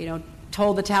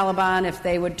 told the Taliban if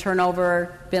they would turn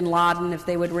over bin Laden, if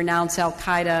they would renounce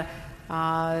al-Qaeda,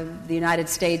 the United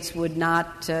States would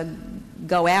not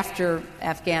go after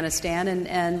Afghanistan,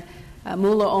 and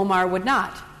Mullah Omar would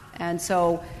not. And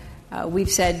so we've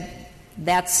said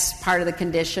that's part of the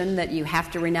condition, that you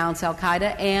have to renounce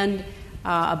al-Qaeda and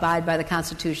abide by the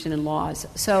Constitution and laws.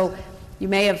 So you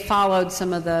may have followed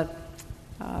some of the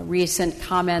recent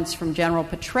comments from General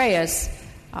Petraeus,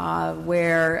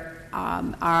 where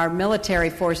our military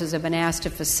forces have been asked to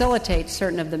facilitate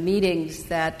certain of the meetings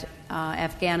that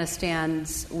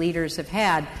Afghanistan's leaders have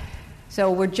had.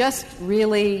 So we're just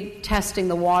really testing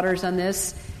the waters on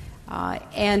this.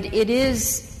 And it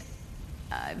is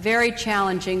very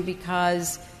challenging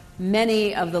because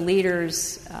many of the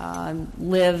leaders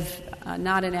live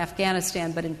not in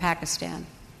Afghanistan but in Pakistan.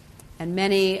 And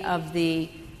many of the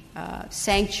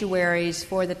sanctuaries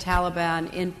for the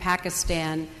Taliban in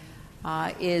Pakistan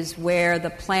is where the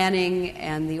planning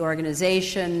and the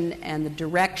organization and the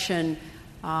direction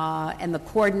and the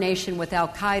coordination with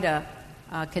al-Qaeda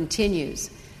continues.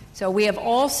 So we have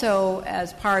also,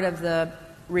 as part of the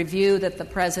review that the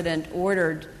President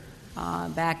ordered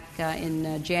back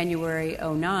in January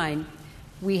 2009,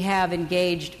 we have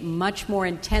engaged much more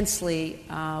intensely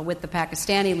with the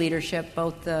Pakistani leadership,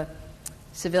 both the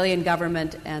civilian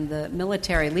government and the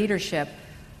military leadership,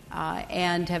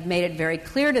 and have made it very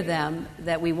clear to them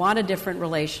that we want a different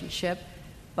relationship,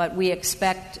 but we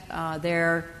expect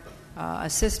their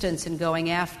assistance in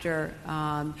going after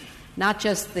not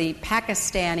just the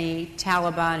Pakistani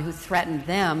Taliban who threatened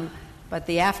them, but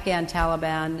the Afghan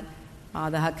Taliban,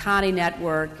 the Haqqani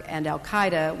network, and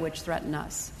al-Qaeda, which threaten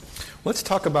us. Let's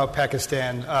talk about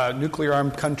Pakistan,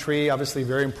 nuclear-armed country, obviously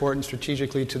very important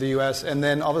strategically to the U.S., and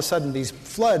then all of a sudden these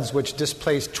floods which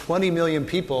displaced 20 million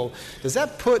people. Does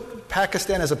that put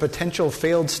Pakistan as a potential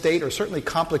failed state, or certainly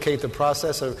complicate the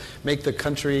process or make the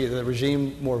country, the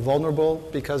regime, more vulnerable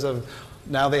because of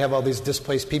now they have all these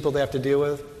displaced people they have to deal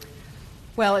with?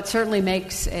 Well, it certainly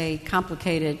makes a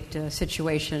complicated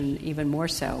situation even more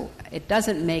so. It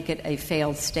doesn't make it a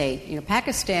failed state.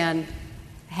 Pakistan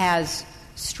has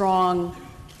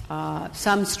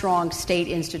some strong state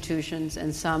institutions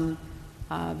and some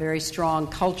very strong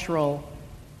cultural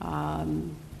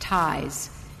ties.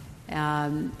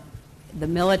 The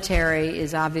military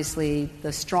is obviously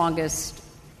the strongest,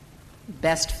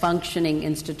 best functioning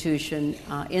institution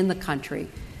in the country.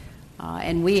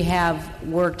 And we have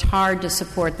worked hard to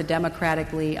support the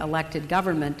democratically elected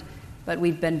government, but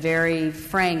we've been very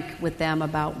frank with them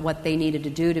about what they needed to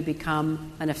do to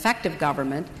become an effective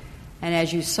government. And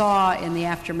as you saw in the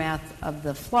aftermath of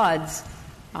the floods,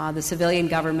 the civilian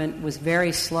government was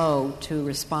very slow to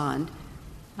respond.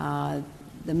 The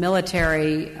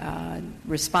military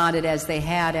responded as they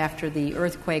had after the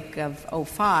earthquake of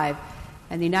 2005,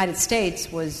 and the United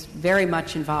States was very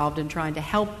much involved in trying to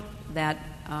help that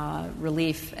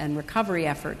relief and recovery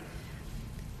effort.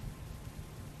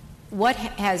 What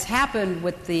has happened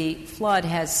with the flood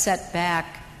has set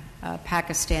back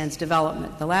Pakistan's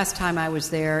development. The last time I was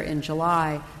there in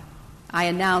July, I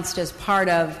announced as part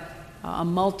of a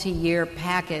multi-year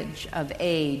package of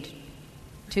aid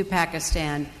to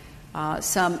Pakistan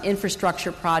some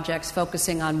infrastructure projects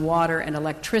focusing on water and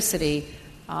electricity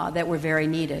that were very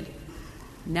needed.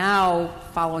 Now,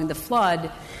 following the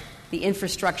flood, the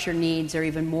infrastructure needs are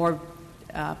even more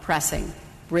pressing.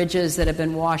 Bridges that have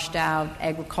been washed out,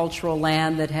 agricultural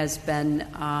land that has been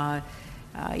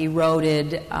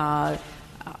eroded,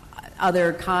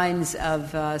 other kinds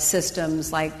of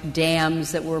systems like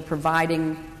dams that were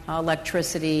providing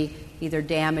electricity either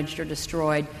damaged or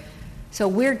destroyed. So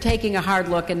we're taking a hard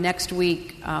look, and next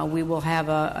week we will have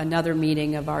another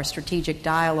meeting of our strategic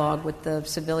dialogue with the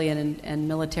civilian and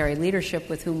military leadership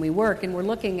with whom we work, and we're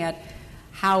looking at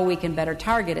how we can better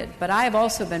target it. But I have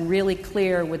also been really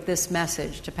clear with this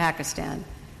message to Pakistan,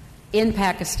 in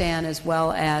Pakistan as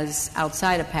well as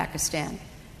outside of Pakistan.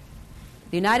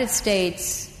 The United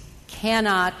States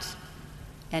cannot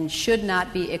and should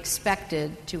not be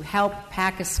expected to help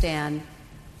Pakistan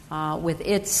with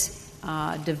its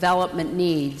development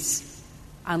needs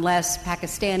unless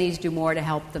Pakistanis do more to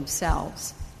help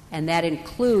themselves. And that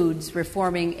includes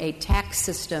reforming a tax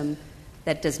system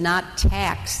that does not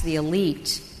tax the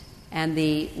elite and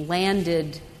the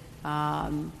landed,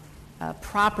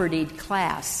 propertied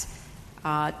class.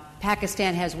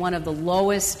 Pakistan has one of the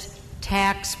lowest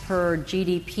tax per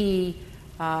GDP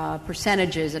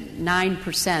percentages at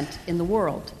 9% in the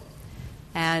world.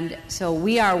 And so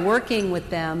we are working with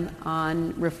them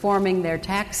on reforming their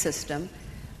tax system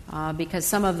because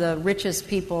some of the richest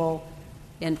people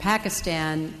in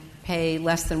Pakistan pay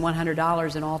less than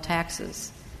 $100 in all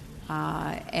taxes.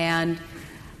 And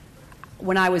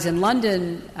when I was in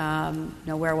London,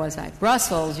 where was I?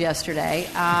 Brussels yesterday,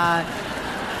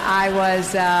 I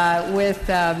was with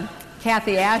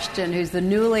Cathy Ashton, who's the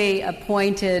newly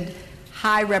appointed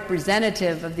High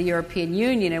Representative of the European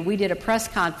Union, and we did a press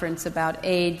conference about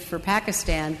aid for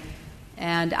Pakistan.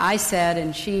 And I said,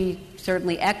 and she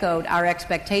certainly echoed our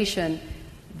expectation,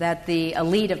 that the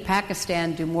elite of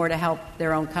Pakistan do more to help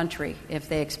their own country if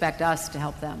they expect us to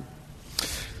help them.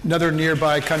 Another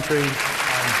nearby country.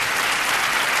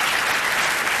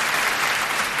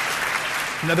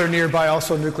 Another nearby,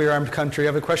 also nuclear-armed country. I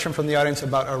have a question from the audience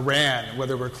about Iran,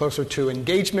 whether we're closer to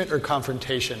engagement or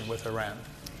confrontation with Iran.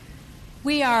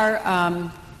 We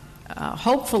are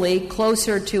hopefully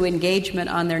closer to engagement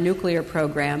on their nuclear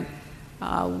program.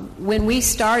 When we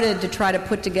started to try to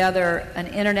put together an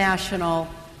international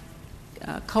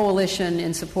coalition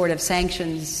in support of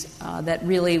sanctions that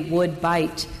really would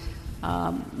bite,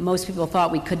 most people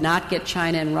thought we could not get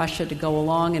China and Russia to go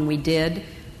along, and we did.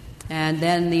 And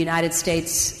then the United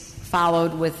States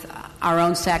followed with our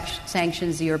own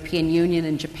sanctions, the European Union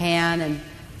and Japan and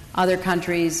other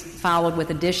countries followed with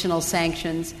additional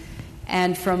sanctions.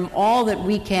 And from all that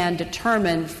we can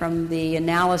determine from the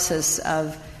analysis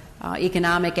of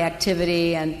economic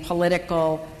activity and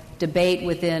political debate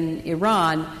within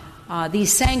Iran,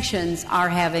 these sanctions are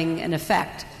having an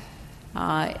effect.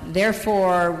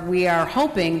 Therefore, we are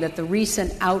hoping that the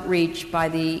recent outreach by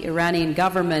the Iranian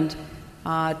government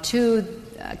to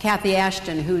Cathy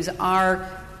Ashton, who's our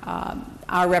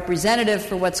representative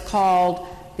for what's called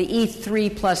the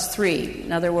E3+3.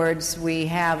 In other words, we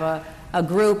have a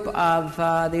group of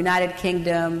the United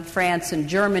Kingdom, France, and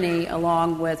Germany,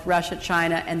 along with Russia,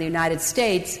 China, and the United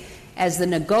States, as the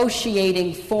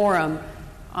negotiating forum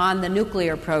on the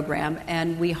nuclear program.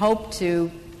 And we hope to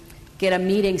get a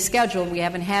meeting scheduled. We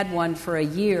haven't had one for a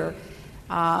year.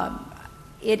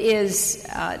 It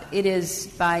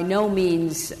is by no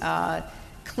means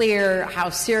clear how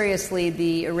seriously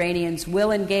the Iranians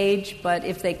will engage, but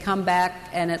if they come back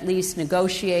and at least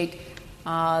negotiate,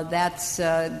 that's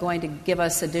going to give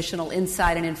us additional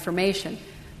insight and information.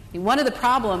 One of the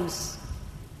problems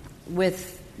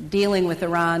with dealing with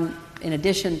Iran, in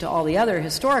addition to all the other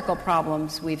historical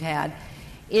problems we've had,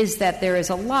 is that there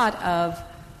is a lot of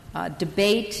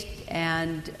debate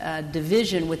and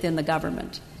division within the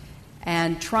government.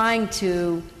 And trying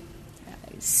to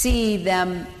see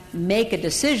them make a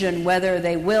decision whether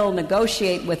they will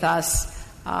negotiate with us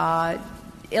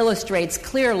illustrates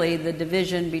clearly the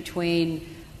division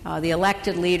between the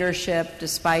elected leadership,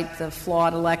 despite the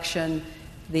flawed election,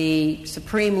 the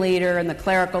supreme leader and the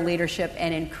clerical leadership,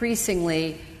 and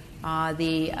increasingly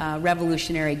the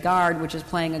Revolutionary Guard, which is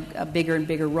playing a bigger and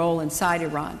bigger role inside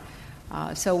Iran.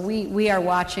 So we are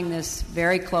watching this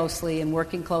very closely and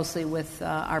working closely with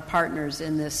our partners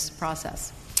in this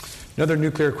process. Another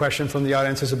nuclear question from the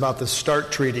audience is about the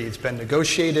START treaty. It's been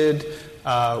negotiated.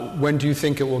 When do you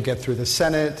think it will get through the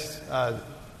Senate?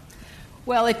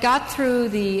 Well, it got through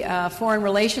the Foreign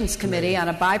Relations Committee on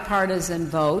a bipartisan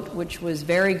vote, which was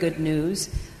very good news.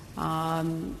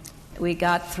 We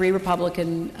got 3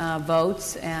 Republican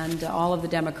votes and all of the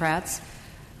Democrats.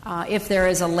 If there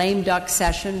is a lame duck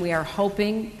session, we are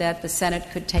hoping that the Senate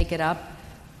could take it up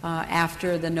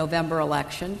after the November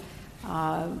election.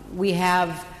 We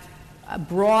have a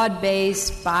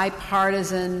broad-based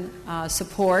bipartisan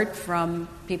support from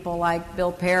people like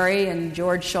Bill Perry and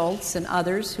George Shultz and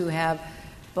others who have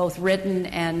both written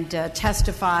and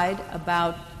testified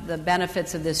about the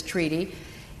benefits of this treaty.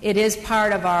 It is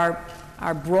part of our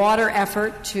broader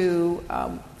effort to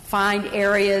find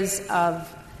areas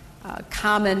of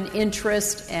common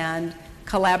interest and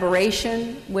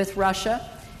collaboration with Russia.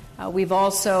 We've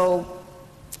also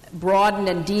broadened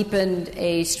and deepened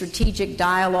a strategic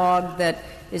dialogue that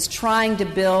is trying to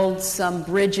build some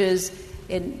bridges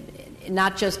in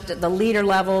not just at the leader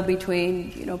level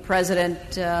between President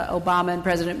Obama and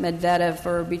President Medvedev,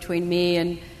 or between me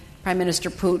and Prime Minister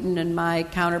Putin and my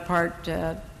counterpart,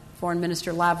 Foreign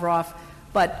Minister Lavrov,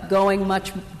 but going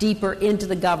much deeper into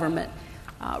the government.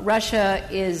 Russia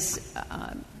is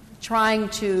trying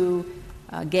to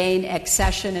gain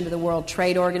accession into the World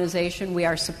Trade Organization. We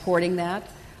are supporting that.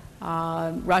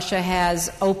 Russia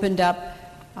has opened up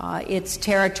its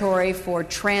territory for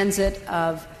transit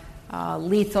of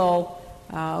lethal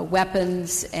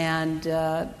weapons and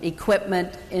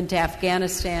equipment into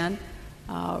Afghanistan.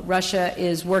 Russia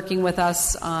is working with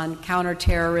us on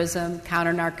counterterrorism,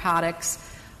 counter-narcotics.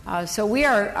 So we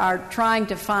are trying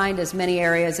to find as many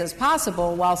areas as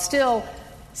possible while still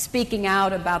speaking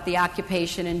out about the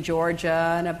occupation in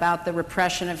Georgia and about the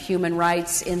repression of human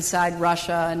rights inside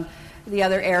Russia and the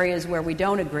other areas where we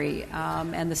don't agree.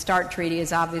 And the START Treaty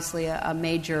is obviously a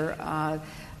major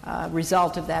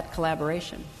result of that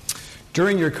collaboration.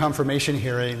 During your confirmation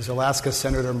hearings, Alaska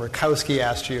Senator Murkowski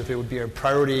asked you if it would be a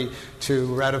priority to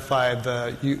ratify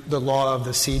the law of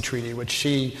the Sea Treaty, which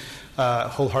she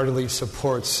wholeheartedly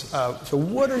supports. So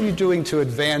what are you doing to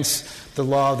advance the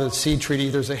law of the Sea Treaty?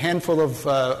 There's a handful of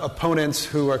opponents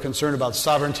who are concerned about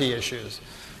sovereignty issues.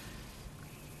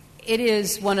 It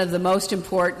is one of the most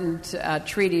important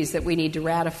treaties that we need to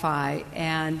ratify,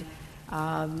 and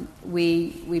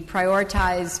we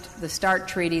prioritized the START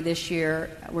Treaty this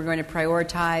year. We're going to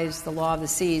prioritize the Law of the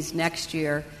Seas next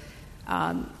year.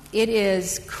 It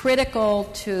is critical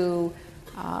to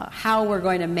how we're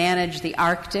going to manage the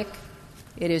Arctic.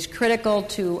 It is critical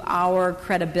to our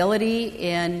credibility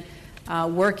in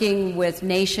working with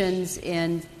nations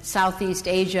in Southeast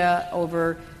Asia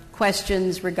over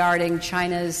questions regarding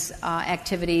China's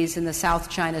activities in the South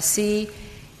China Sea.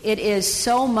 It is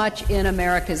so much in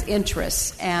America's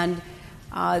interests, and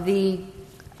the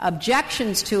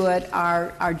objections to it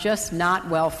are just not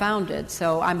well-founded.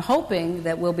 So I'm hoping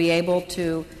that we'll be able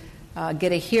to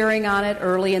get a hearing on it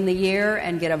early in the year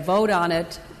and get a vote on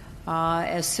it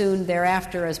as soon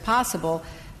thereafter as possible,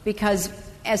 because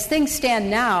as things stand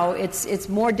now, it's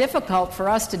more difficult for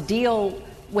us to deal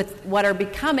with what are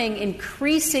becoming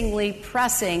increasingly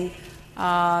pressing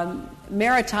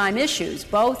maritime issues,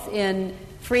 both in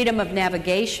freedom of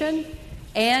navigation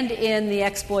and in the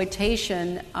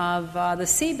exploitation of the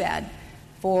seabed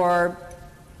for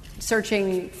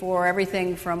searching for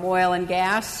everything from oil and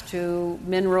gas to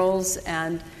minerals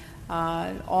and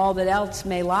all that else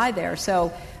may lie there.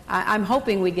 So I'm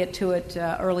hoping we get to it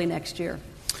early next year.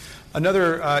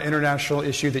 Another international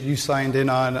issue that you signed in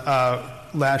on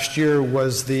last year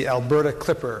was the Alberta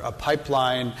Clipper, a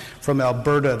pipeline from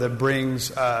Alberta that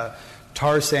brings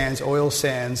tar sands, oil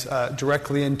sands,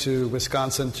 directly into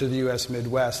Wisconsin to the U.S.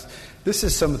 Midwest. This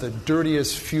is some of the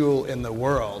dirtiest fuel in the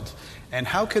world. And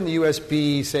how can the U.S.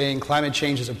 be saying climate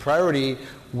change is a priority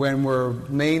when we're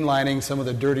mainlining some of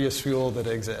the dirtiest fuel that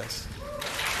exists?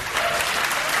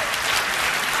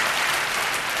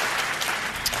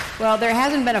 Well, there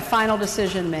hasn't been a final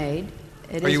decision made.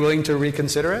 Are you willing to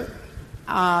reconsider it?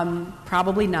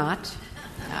 Probably not.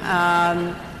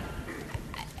 And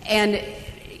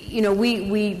you know,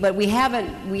 we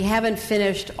haven't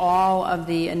finished all of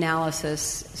the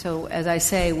analysis. So, as I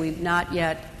say, we've not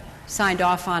yet signed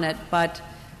off on it, but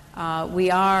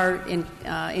we are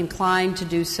inclined to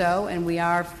do so, and we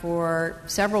are for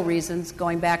several reasons.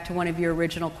 Going back to one of your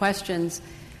original questions,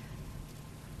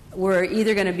 we're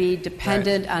either going to be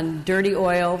dependent on dirty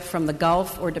oil from the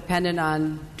Gulf or dependent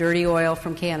on dirty oil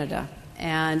from Canada.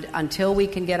 And until we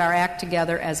can get our act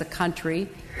together as a country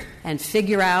and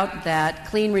figure out that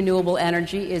clean, renewable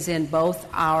energy is in both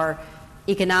our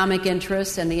economic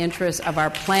interests and the interests of our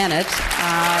planet,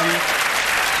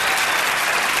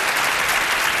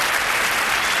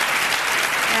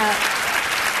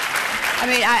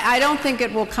 I don't think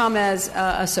it will come as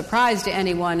a surprise to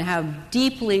anyone how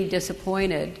deeply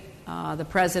disappointed the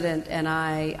President and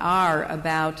I are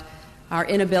about our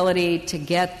inability to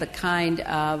get the kind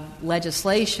of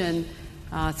legislation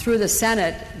through the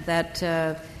Senate that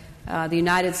the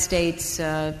United States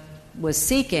was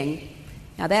seeking.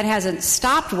 Now, that hasn't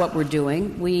stopped what we're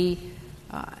doing. We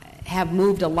have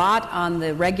moved a lot on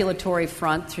the regulatory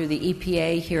front through the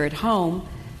EPA here at home,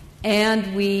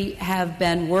 and we have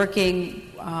been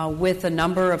working with a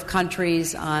number of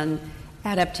countries on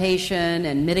adaptation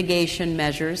and mitigation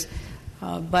measures.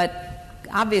 But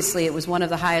obviously it was one of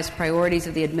the highest priorities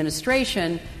of the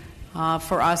administration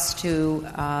for us to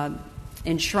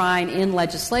enshrine in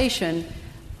legislation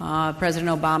President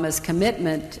Obama's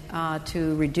commitment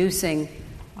to reducing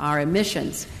our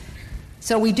emissions.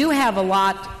 So we do have a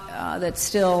lot that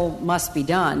still must be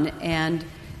done, and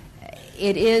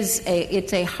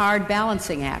it's a hard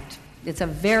balancing act. It's a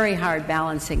very hard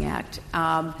balancing act.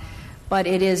 But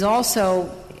it is also,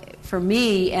 for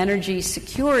me, energy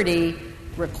security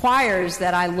requires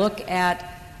that I look at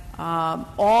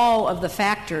all of the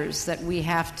factors that we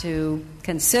have to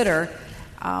consider.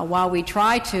 while we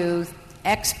try to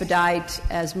expedite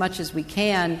as much as we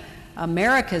can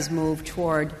America's move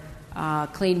toward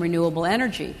clean, renewable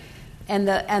energy. And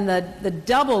the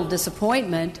double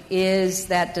disappointment is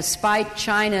that despite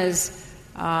China's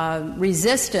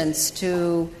resistance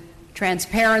to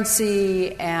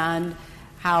transparency and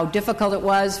how difficult it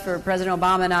was for President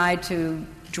Obama and I to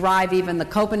drive even the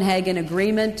Copenhagen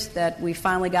Agreement that we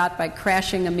finally got by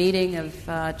crashing a meeting of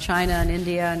China and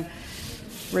India and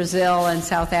Brazil and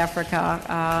South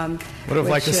Africa. Would have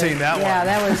liked to see that one. Yeah,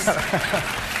 that was...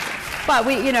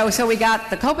 But so we got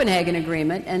the Copenhagen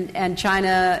Agreement, and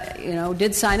China,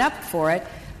 did sign up for it.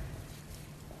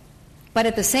 But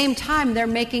at the same time, they're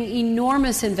making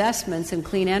enormous investments in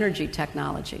clean energy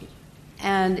technology.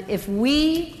 And if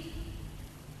we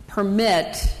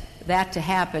permit that to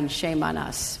happen, shame on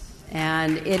us.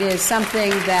 And it is something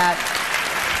that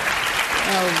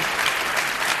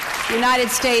the United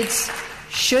States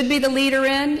should be the leader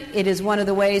in. It is one of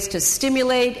the ways to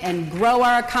stimulate and grow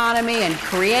our economy and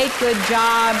create good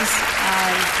jobs.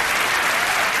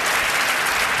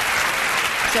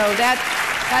 So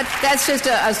that's just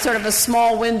a sort of a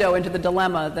small window into the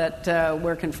dilemma that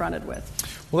we're confronted with.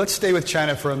 Well, let's stay with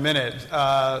China for a minute.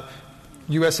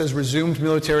 U.S. has resumed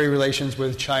military relations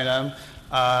with China.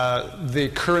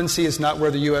 The currency is not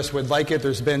where the U.S. would like it.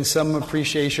 There's been some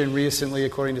appreciation recently,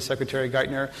 according to Secretary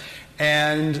Geithner.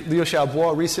 And Liu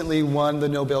Xiaobo recently won the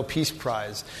Nobel Peace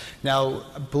Prize. Now,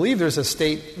 I believe there's a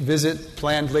state visit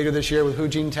planned later this year with Hu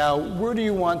Jintao. Where do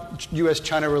you want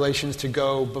U.S.-China relations to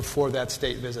go before that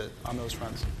state visit on those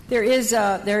fronts? There is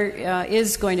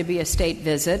going to be a state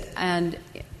visit, and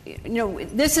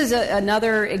this is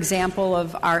another example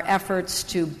of our efforts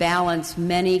to balance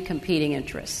many competing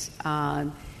interests.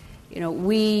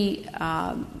 We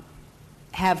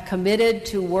have committed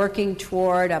to working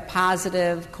toward a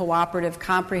positive, cooperative,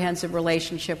 comprehensive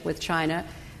relationship with China,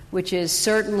 which is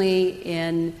certainly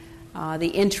in the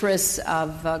interests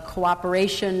of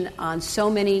cooperation on so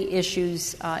many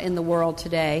issues in the world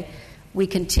today. We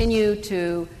continue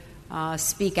to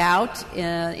speak out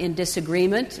in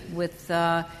disagreement with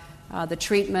the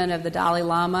treatment of the Dalai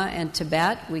Lama and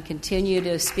Tibet. We continue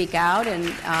to speak out in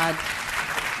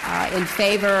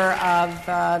favor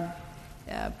of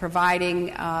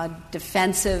providing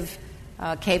defensive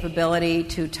capability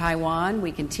to Taiwan.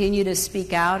 We continue to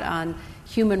speak out on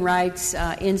human rights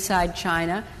inside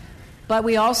China. But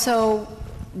we also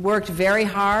worked very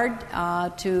hard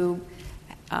to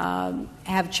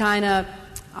have China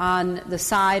on the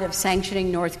side of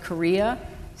sanctioning North Korea,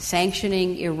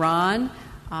 sanctioning Iran,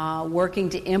 working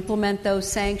to implement those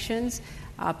sanctions,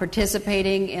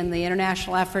 participating in the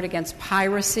international effort against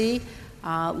piracy,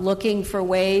 looking for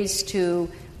ways to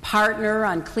partner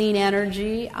on clean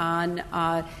energy, on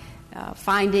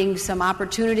finding some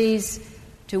opportunities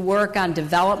to work on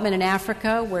development in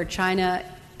Africa, where China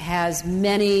has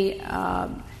many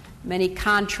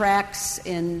contracts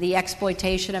in the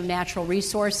exploitation of natural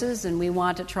resources, and we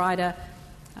want to try to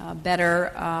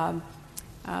better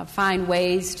find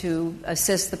ways to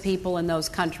assist the people in those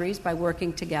countries by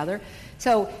working together.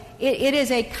 So it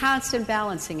is a constant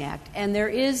balancing act, and there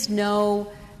is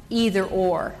no either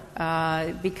or,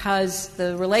 because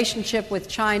the relationship with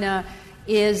China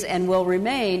is and will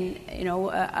remain,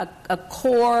 a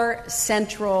core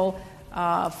central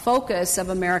focus of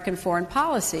American foreign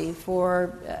policy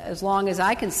for as long as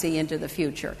I can see into the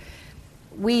future.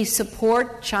 We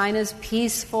support China's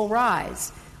peaceful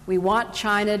rise. We want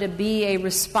China to be a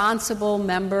responsible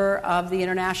member of the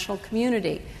international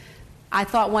community. I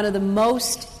thought one of the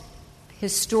most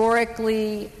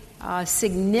historically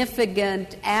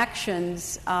significant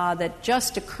actions that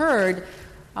just occurred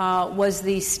was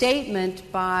the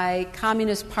statement by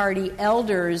Communist Party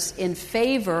elders in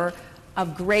favor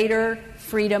of greater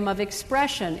freedom of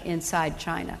expression inside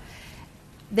China.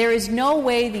 There is no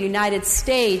way the United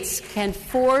States can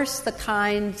force the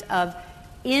kinds of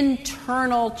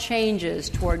internal changes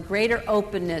toward greater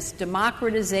openness,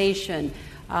 democratization,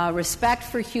 respect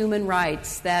for human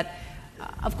rights that,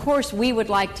 of course, we would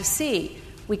like to see.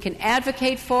 We can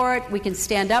advocate for it, we can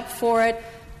stand up for it,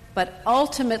 but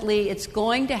ultimately it's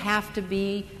going to have to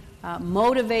be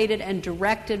motivated and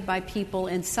directed by people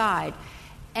inside.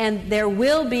 And there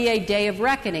will be a day of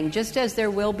reckoning, just as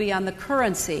there will be on the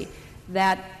currency,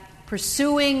 that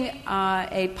pursuing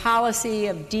a policy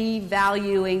of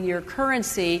devaluing your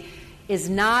currency is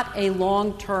not a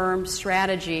long-term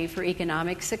strategy for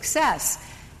economic success.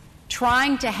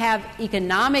 Trying to have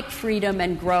economic freedom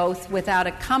and growth without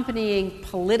accompanying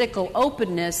political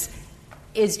openness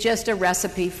is just a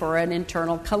recipe for an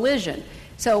internal collision.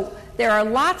 So there are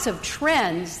lots of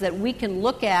trends that we can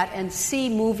look at and see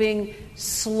moving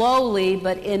slowly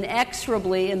but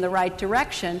inexorably in the right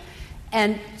direction.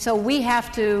 And so we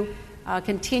have to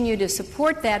continue to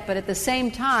support that, but at the same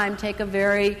time take a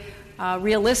very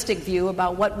realistic view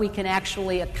about what we can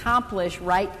actually accomplish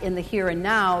right in the here and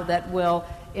now that will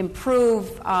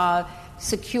improve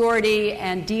security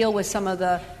and deal with some of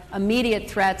the immediate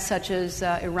threats such as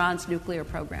Iran's nuclear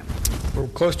program. We're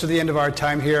close to the end of our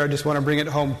time here. I just want to bring it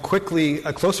home quickly,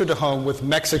 closer to home with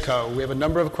Mexico. We have a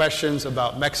number of questions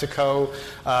about Mexico,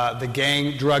 the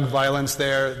gang drug violence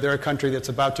there. They're a country that's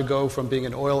about to go from being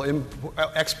an oil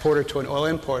exporter to an oil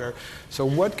importer. So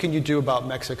what can you do about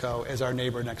Mexico as our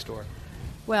neighbor next door?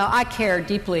 Well, I care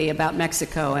deeply about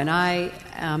Mexico, and I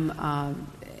am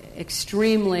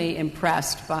extremely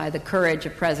impressed by the courage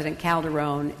of President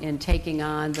Calderon in taking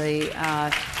on the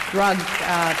drug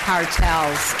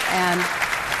cartels. And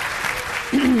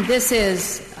this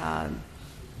is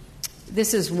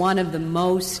one of the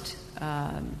most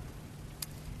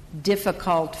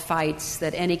difficult fights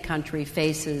that any country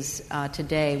faces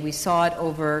today. We saw it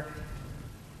over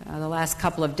the last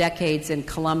couple of decades in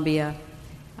Colombia.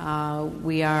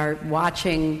 We are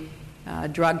watching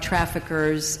drug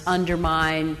traffickers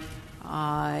undermine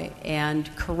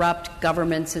and corrupt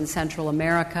governments in Central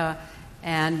America,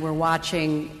 and we're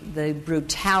watching the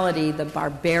brutality, the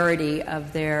barbarity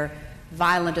of their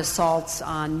violent assaults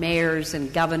on mayors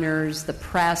and governors, the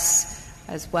press,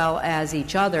 as well as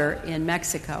each other in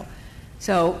Mexico.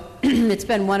 So it's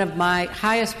been one of my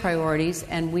highest priorities,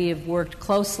 and we have worked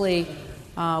closely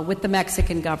with the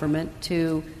Mexican government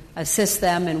to assist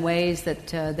them in ways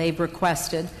that they've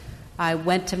requested. I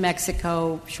went to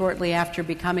Mexico shortly after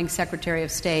becoming Secretary of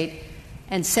State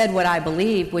and said what I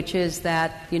believe, which is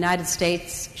that the United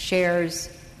States shares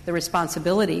the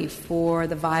responsibility for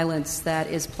the violence that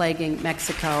is plaguing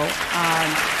Mexico.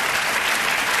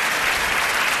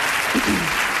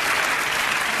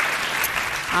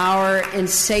 Our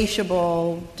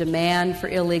insatiable demand for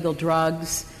illegal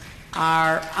drugs,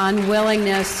 our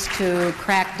unwillingness to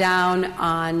crack down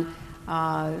on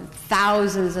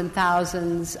thousands and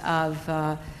thousands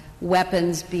of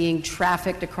weapons being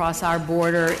trafficked across our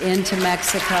border into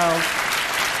Mexico.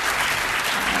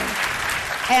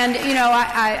 And, you know,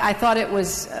 I thought it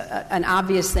was an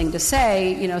obvious thing to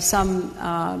say. You know,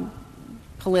 some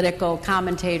political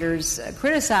commentators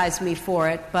criticized me for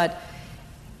it, but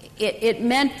it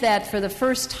meant that for the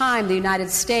first time the United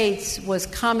States was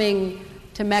coming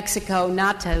to Mexico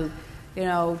not to, you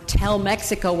know, tell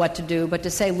Mexico what to do, but to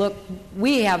say, look,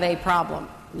 we have a problem.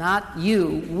 Not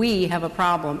you. We have a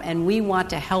problem, and we want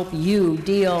to help you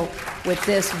deal with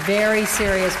this very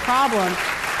serious problem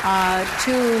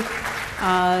to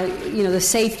the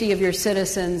safety of your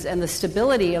citizens and the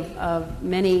stability of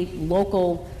many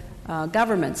local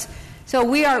governments. So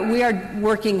we are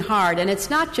working hard, and it's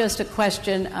not just a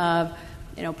question of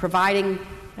providing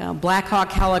Black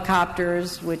Hawk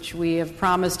helicopters, which we have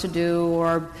promised to do,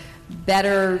 or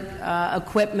better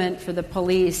equipment for the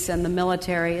police and the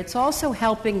military. It's also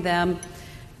helping them,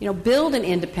 build an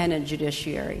independent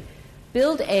judiciary,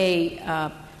 build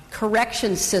a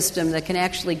correction system that can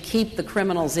actually keep the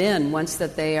criminals in once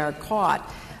that they are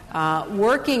caught,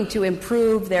 working to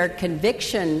improve their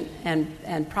conviction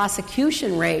and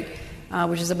prosecution rate,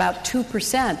 which is about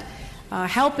 2%,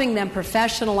 helping them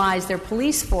professionalize their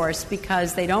police force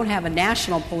because they don't have a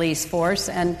national police force,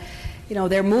 and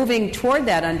they're moving toward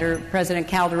that under President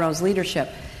Calderon's leadership.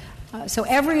 So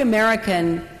every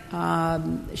American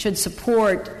should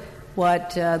support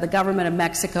what the government of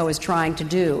Mexico is trying to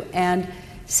do and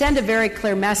send a very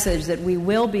clear message that we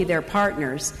will be their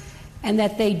partners and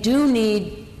that they do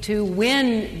need to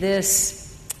win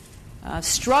this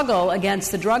struggle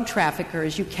against the drug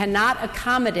traffickers. You cannot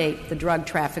accommodate the drug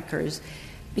traffickers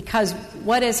because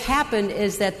what has happened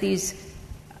is that these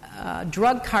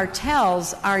drug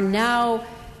cartels are now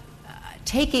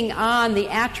taking on the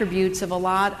attributes of a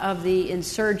lot of the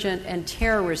insurgent and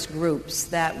terrorist groups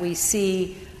that we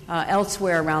see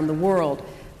elsewhere around the world.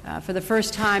 For the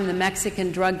first time, the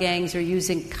Mexican drug gangs are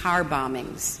using car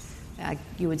bombings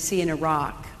you would see in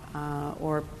Iraq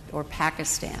or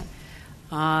Pakistan.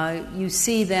 You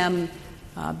see them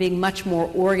being much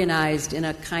more organized in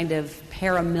a kind of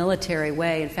paramilitary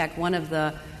way. In fact, one of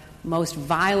the most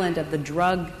violent of the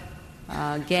drug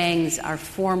gangs are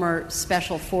former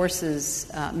special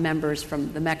forces members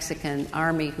from the Mexican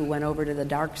army who went over to the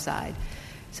dark side.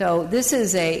 So this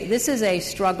is a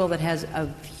struggle that has a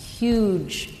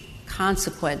huge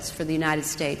consequence for the United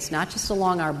States, not just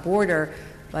along our border,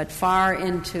 but far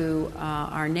into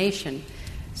our nation.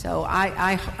 So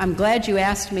I'm glad you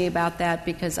asked me about that,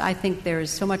 because I think there is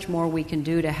so much more we can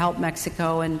do to help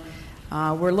Mexico, and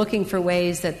we're looking for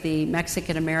ways that the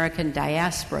Mexican-American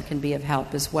diaspora can be of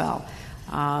help as well.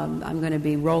 I'm going to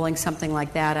be rolling something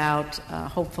like that out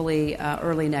hopefully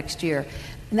early next year.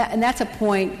 And that's a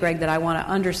point, Greg, that I want to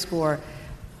underscore.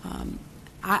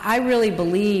 I really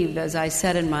believe, as I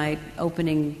said in my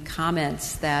opening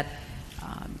comments, that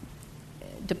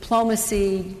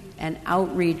diplomacy and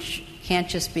outreach can't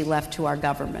just be left to our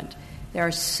government. There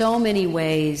are so many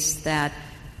ways that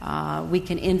we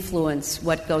can influence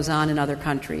what goes on in other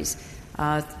countries.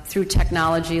 Through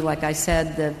technology, like I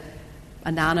said, the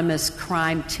anonymous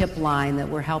crime tip line that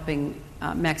we're helping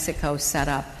Mexico set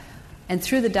up, and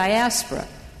through the diaspora,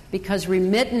 because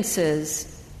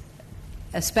remittances,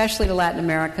 especially to Latin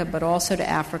America, but also to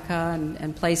Africa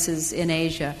and places in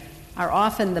Asia, are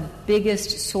often the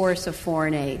biggest source of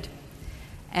foreign aid.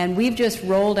 And we've just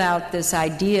rolled out this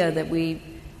idea that we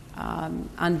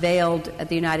unveiled at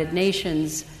the United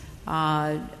Nations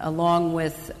along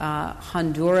with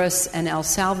Honduras and El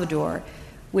Salvador,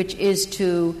 which is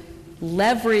to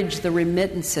leverage the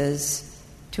remittances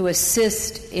to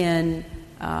assist in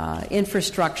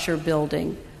infrastructure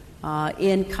building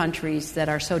in countries that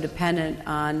are so dependent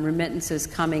on remittances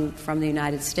coming from the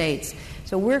United States.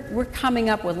 So we're coming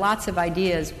up with lots of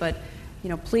ideas, but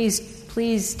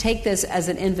please take this as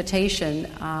an invitation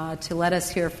to let us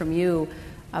hear from you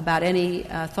about any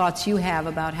thoughts you have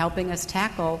about helping us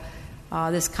tackle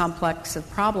this complex of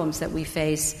problems that we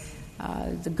face.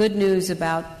 The good news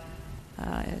about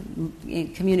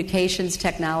communications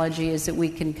technology is that we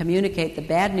can communicate. The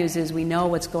bad news is we know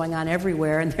what's going on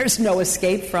everywhere, and there's no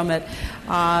escape from it.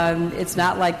 It's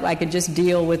not like I could just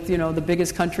deal with the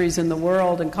biggest countries in the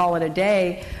world and call it a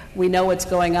day. We know what's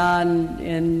going on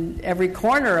in every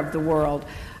corner of the world,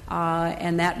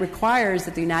 and that requires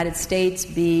that the United States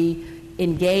be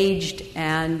engaged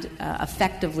and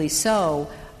effectively so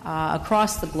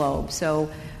across the globe. So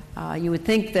you would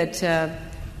think that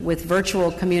with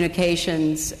virtual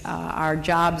communications, our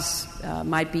jobs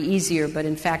might be easier, but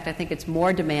in fact I think it's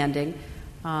more demanding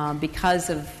because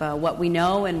of what we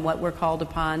know and what we're called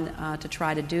upon to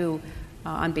try to do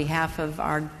on behalf of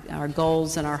our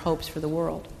goals and our hopes for the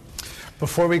world.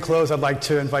 Before we close, I'd like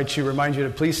to remind you to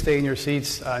please stay in your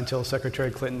seats until Secretary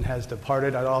Clinton has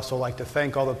departed. I'd also like to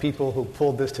thank all the people who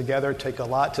pulled this together. It took a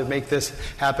lot to make this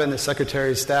happen. The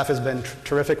Secretary's staff has been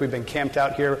terrific. We've been camped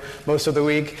out here most of the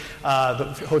week.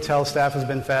 The hotel staff has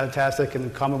been fantastic, and the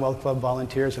Commonwealth Club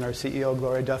volunteers and our CEO,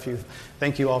 Gloria Duffy.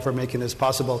 Thank you all for making this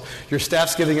possible. Your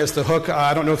staff's giving us the hook.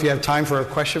 I don't know if you have time for a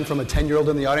question from a 10-year-old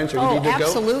in the audience, or you need to go. Oh,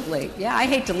 absolutely. Yeah, I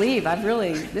hate to leave.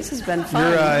 this has been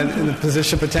fun. You're in the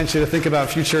position potentially to think about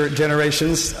future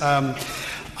generations. I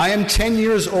am 10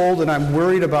 years old and I'm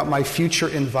worried about my future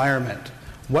environment.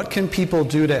 What can people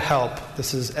do to help?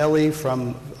 This is Ellie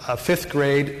from 5th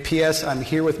grade. P.S. I'm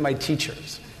here with my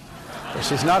teachers. So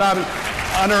she's not on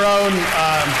her own.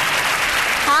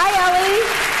 Hi, Ellie.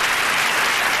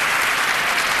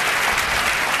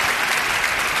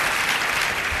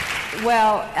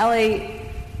 Well, Ellie,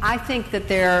 I think that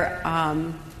there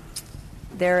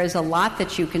is a lot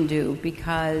that you can do,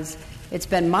 because it's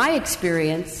been my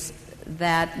experience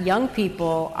that young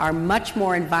people are much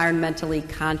more environmentally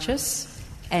conscious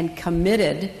and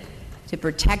committed to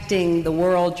protecting the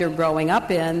world you're growing up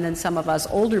in than some of us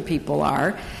older people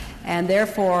are. And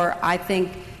therefore, I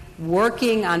think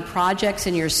working on projects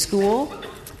in your school,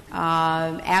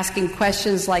 asking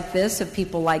questions like this of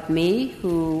people like me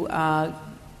who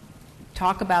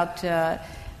talk about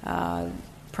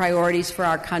priorities for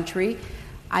our country.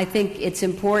 I think it's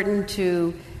important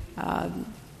to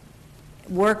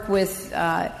work with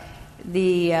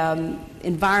the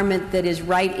environment that is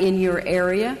right in your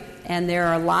area, and there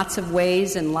are lots of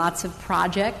ways and lots of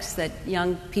projects that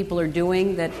young people are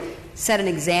doing that set an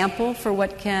example for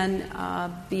what can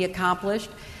be accomplished.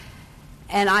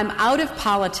 And I'm out of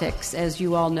politics, as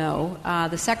you all know.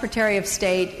 The Secretary of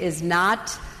State is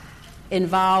not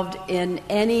involved in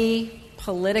any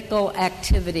political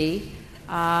activity,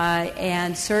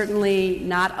 and certainly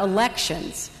not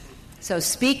elections. So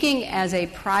speaking as a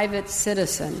private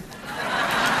citizen,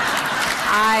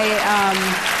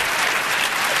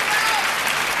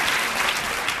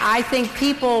 I think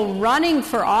people running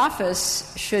for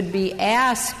office should be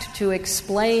asked to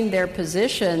explain their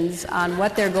positions on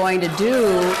what they're going to do.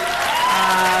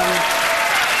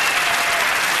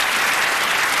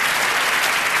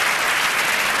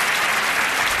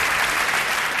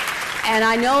 And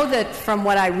I know that from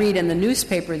what I read in the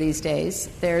newspaper these days,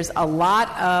 there's a lot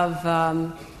of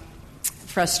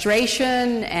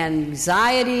frustration,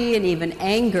 anxiety, and even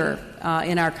anger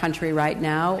in our country right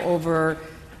now over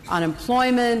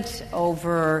unemployment,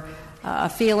 over a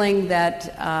feeling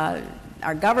that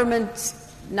our government's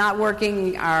not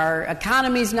working, our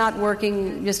economy's not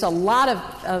working, just a lot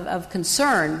of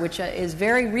concern, which is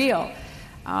very real.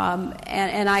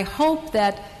 And I hope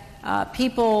that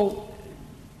people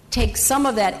take some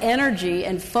of that energy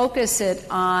and focus it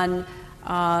on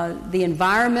the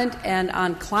environment and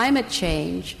on climate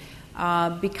change,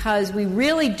 because we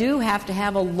really do have to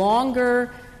have a longer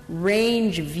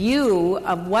range view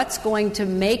of what's going to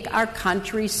make our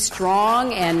country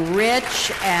strong and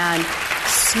rich and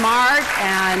smart.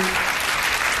 And,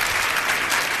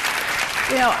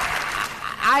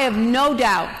 I have no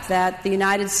doubt that the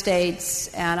United States,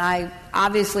 and I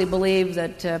obviously believe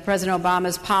that President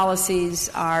Obama's policies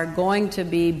are going to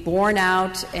be borne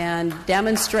out and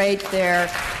demonstrate their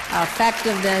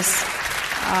effectiveness.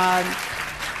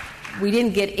 We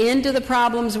didn't get into the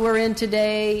problems we're in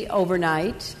today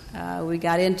overnight. We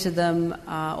got into them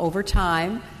over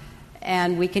time,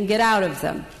 and we can get out of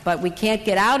them. But we can't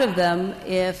get out of them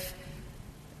if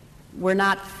we're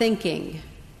not thinking,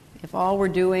 if all we're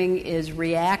doing is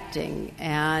reacting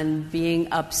and being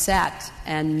upset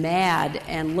and mad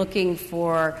and looking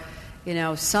for,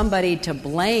 somebody to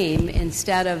blame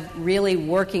instead of really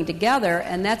working together.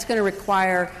 And that's going to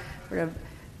require sort of,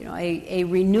 a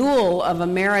renewal of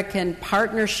American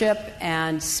partnership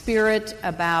and spirit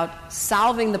about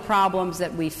solving the problems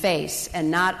that we face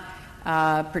and not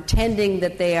pretending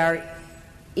that they are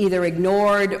either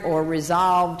ignored or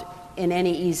resolved in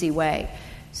any easy way.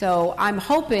 So I'm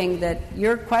hoping that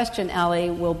your question, Ellie,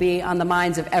 will be on the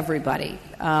minds of everybody,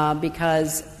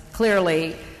 because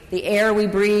clearly the air we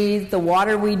breathe, the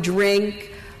water we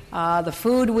drink, the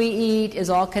food we eat is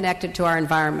all connected to our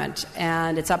environment,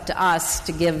 and it's up to us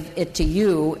to give it to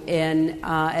you in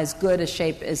as good a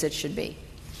shape as it should be.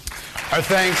 Our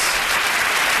thanks.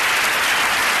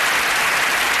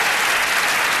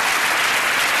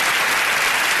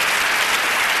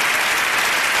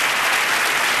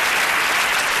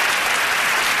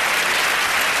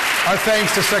 Our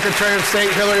thanks to Secretary of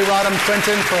State Hillary Rodham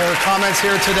Clinton for her comments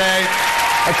here today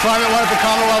at Climate One at the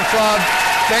Commonwealth Club.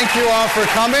 Thank you all for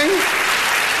coming.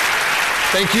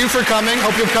 Thank you for coming.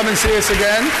 Hope you'll come and see us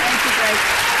again.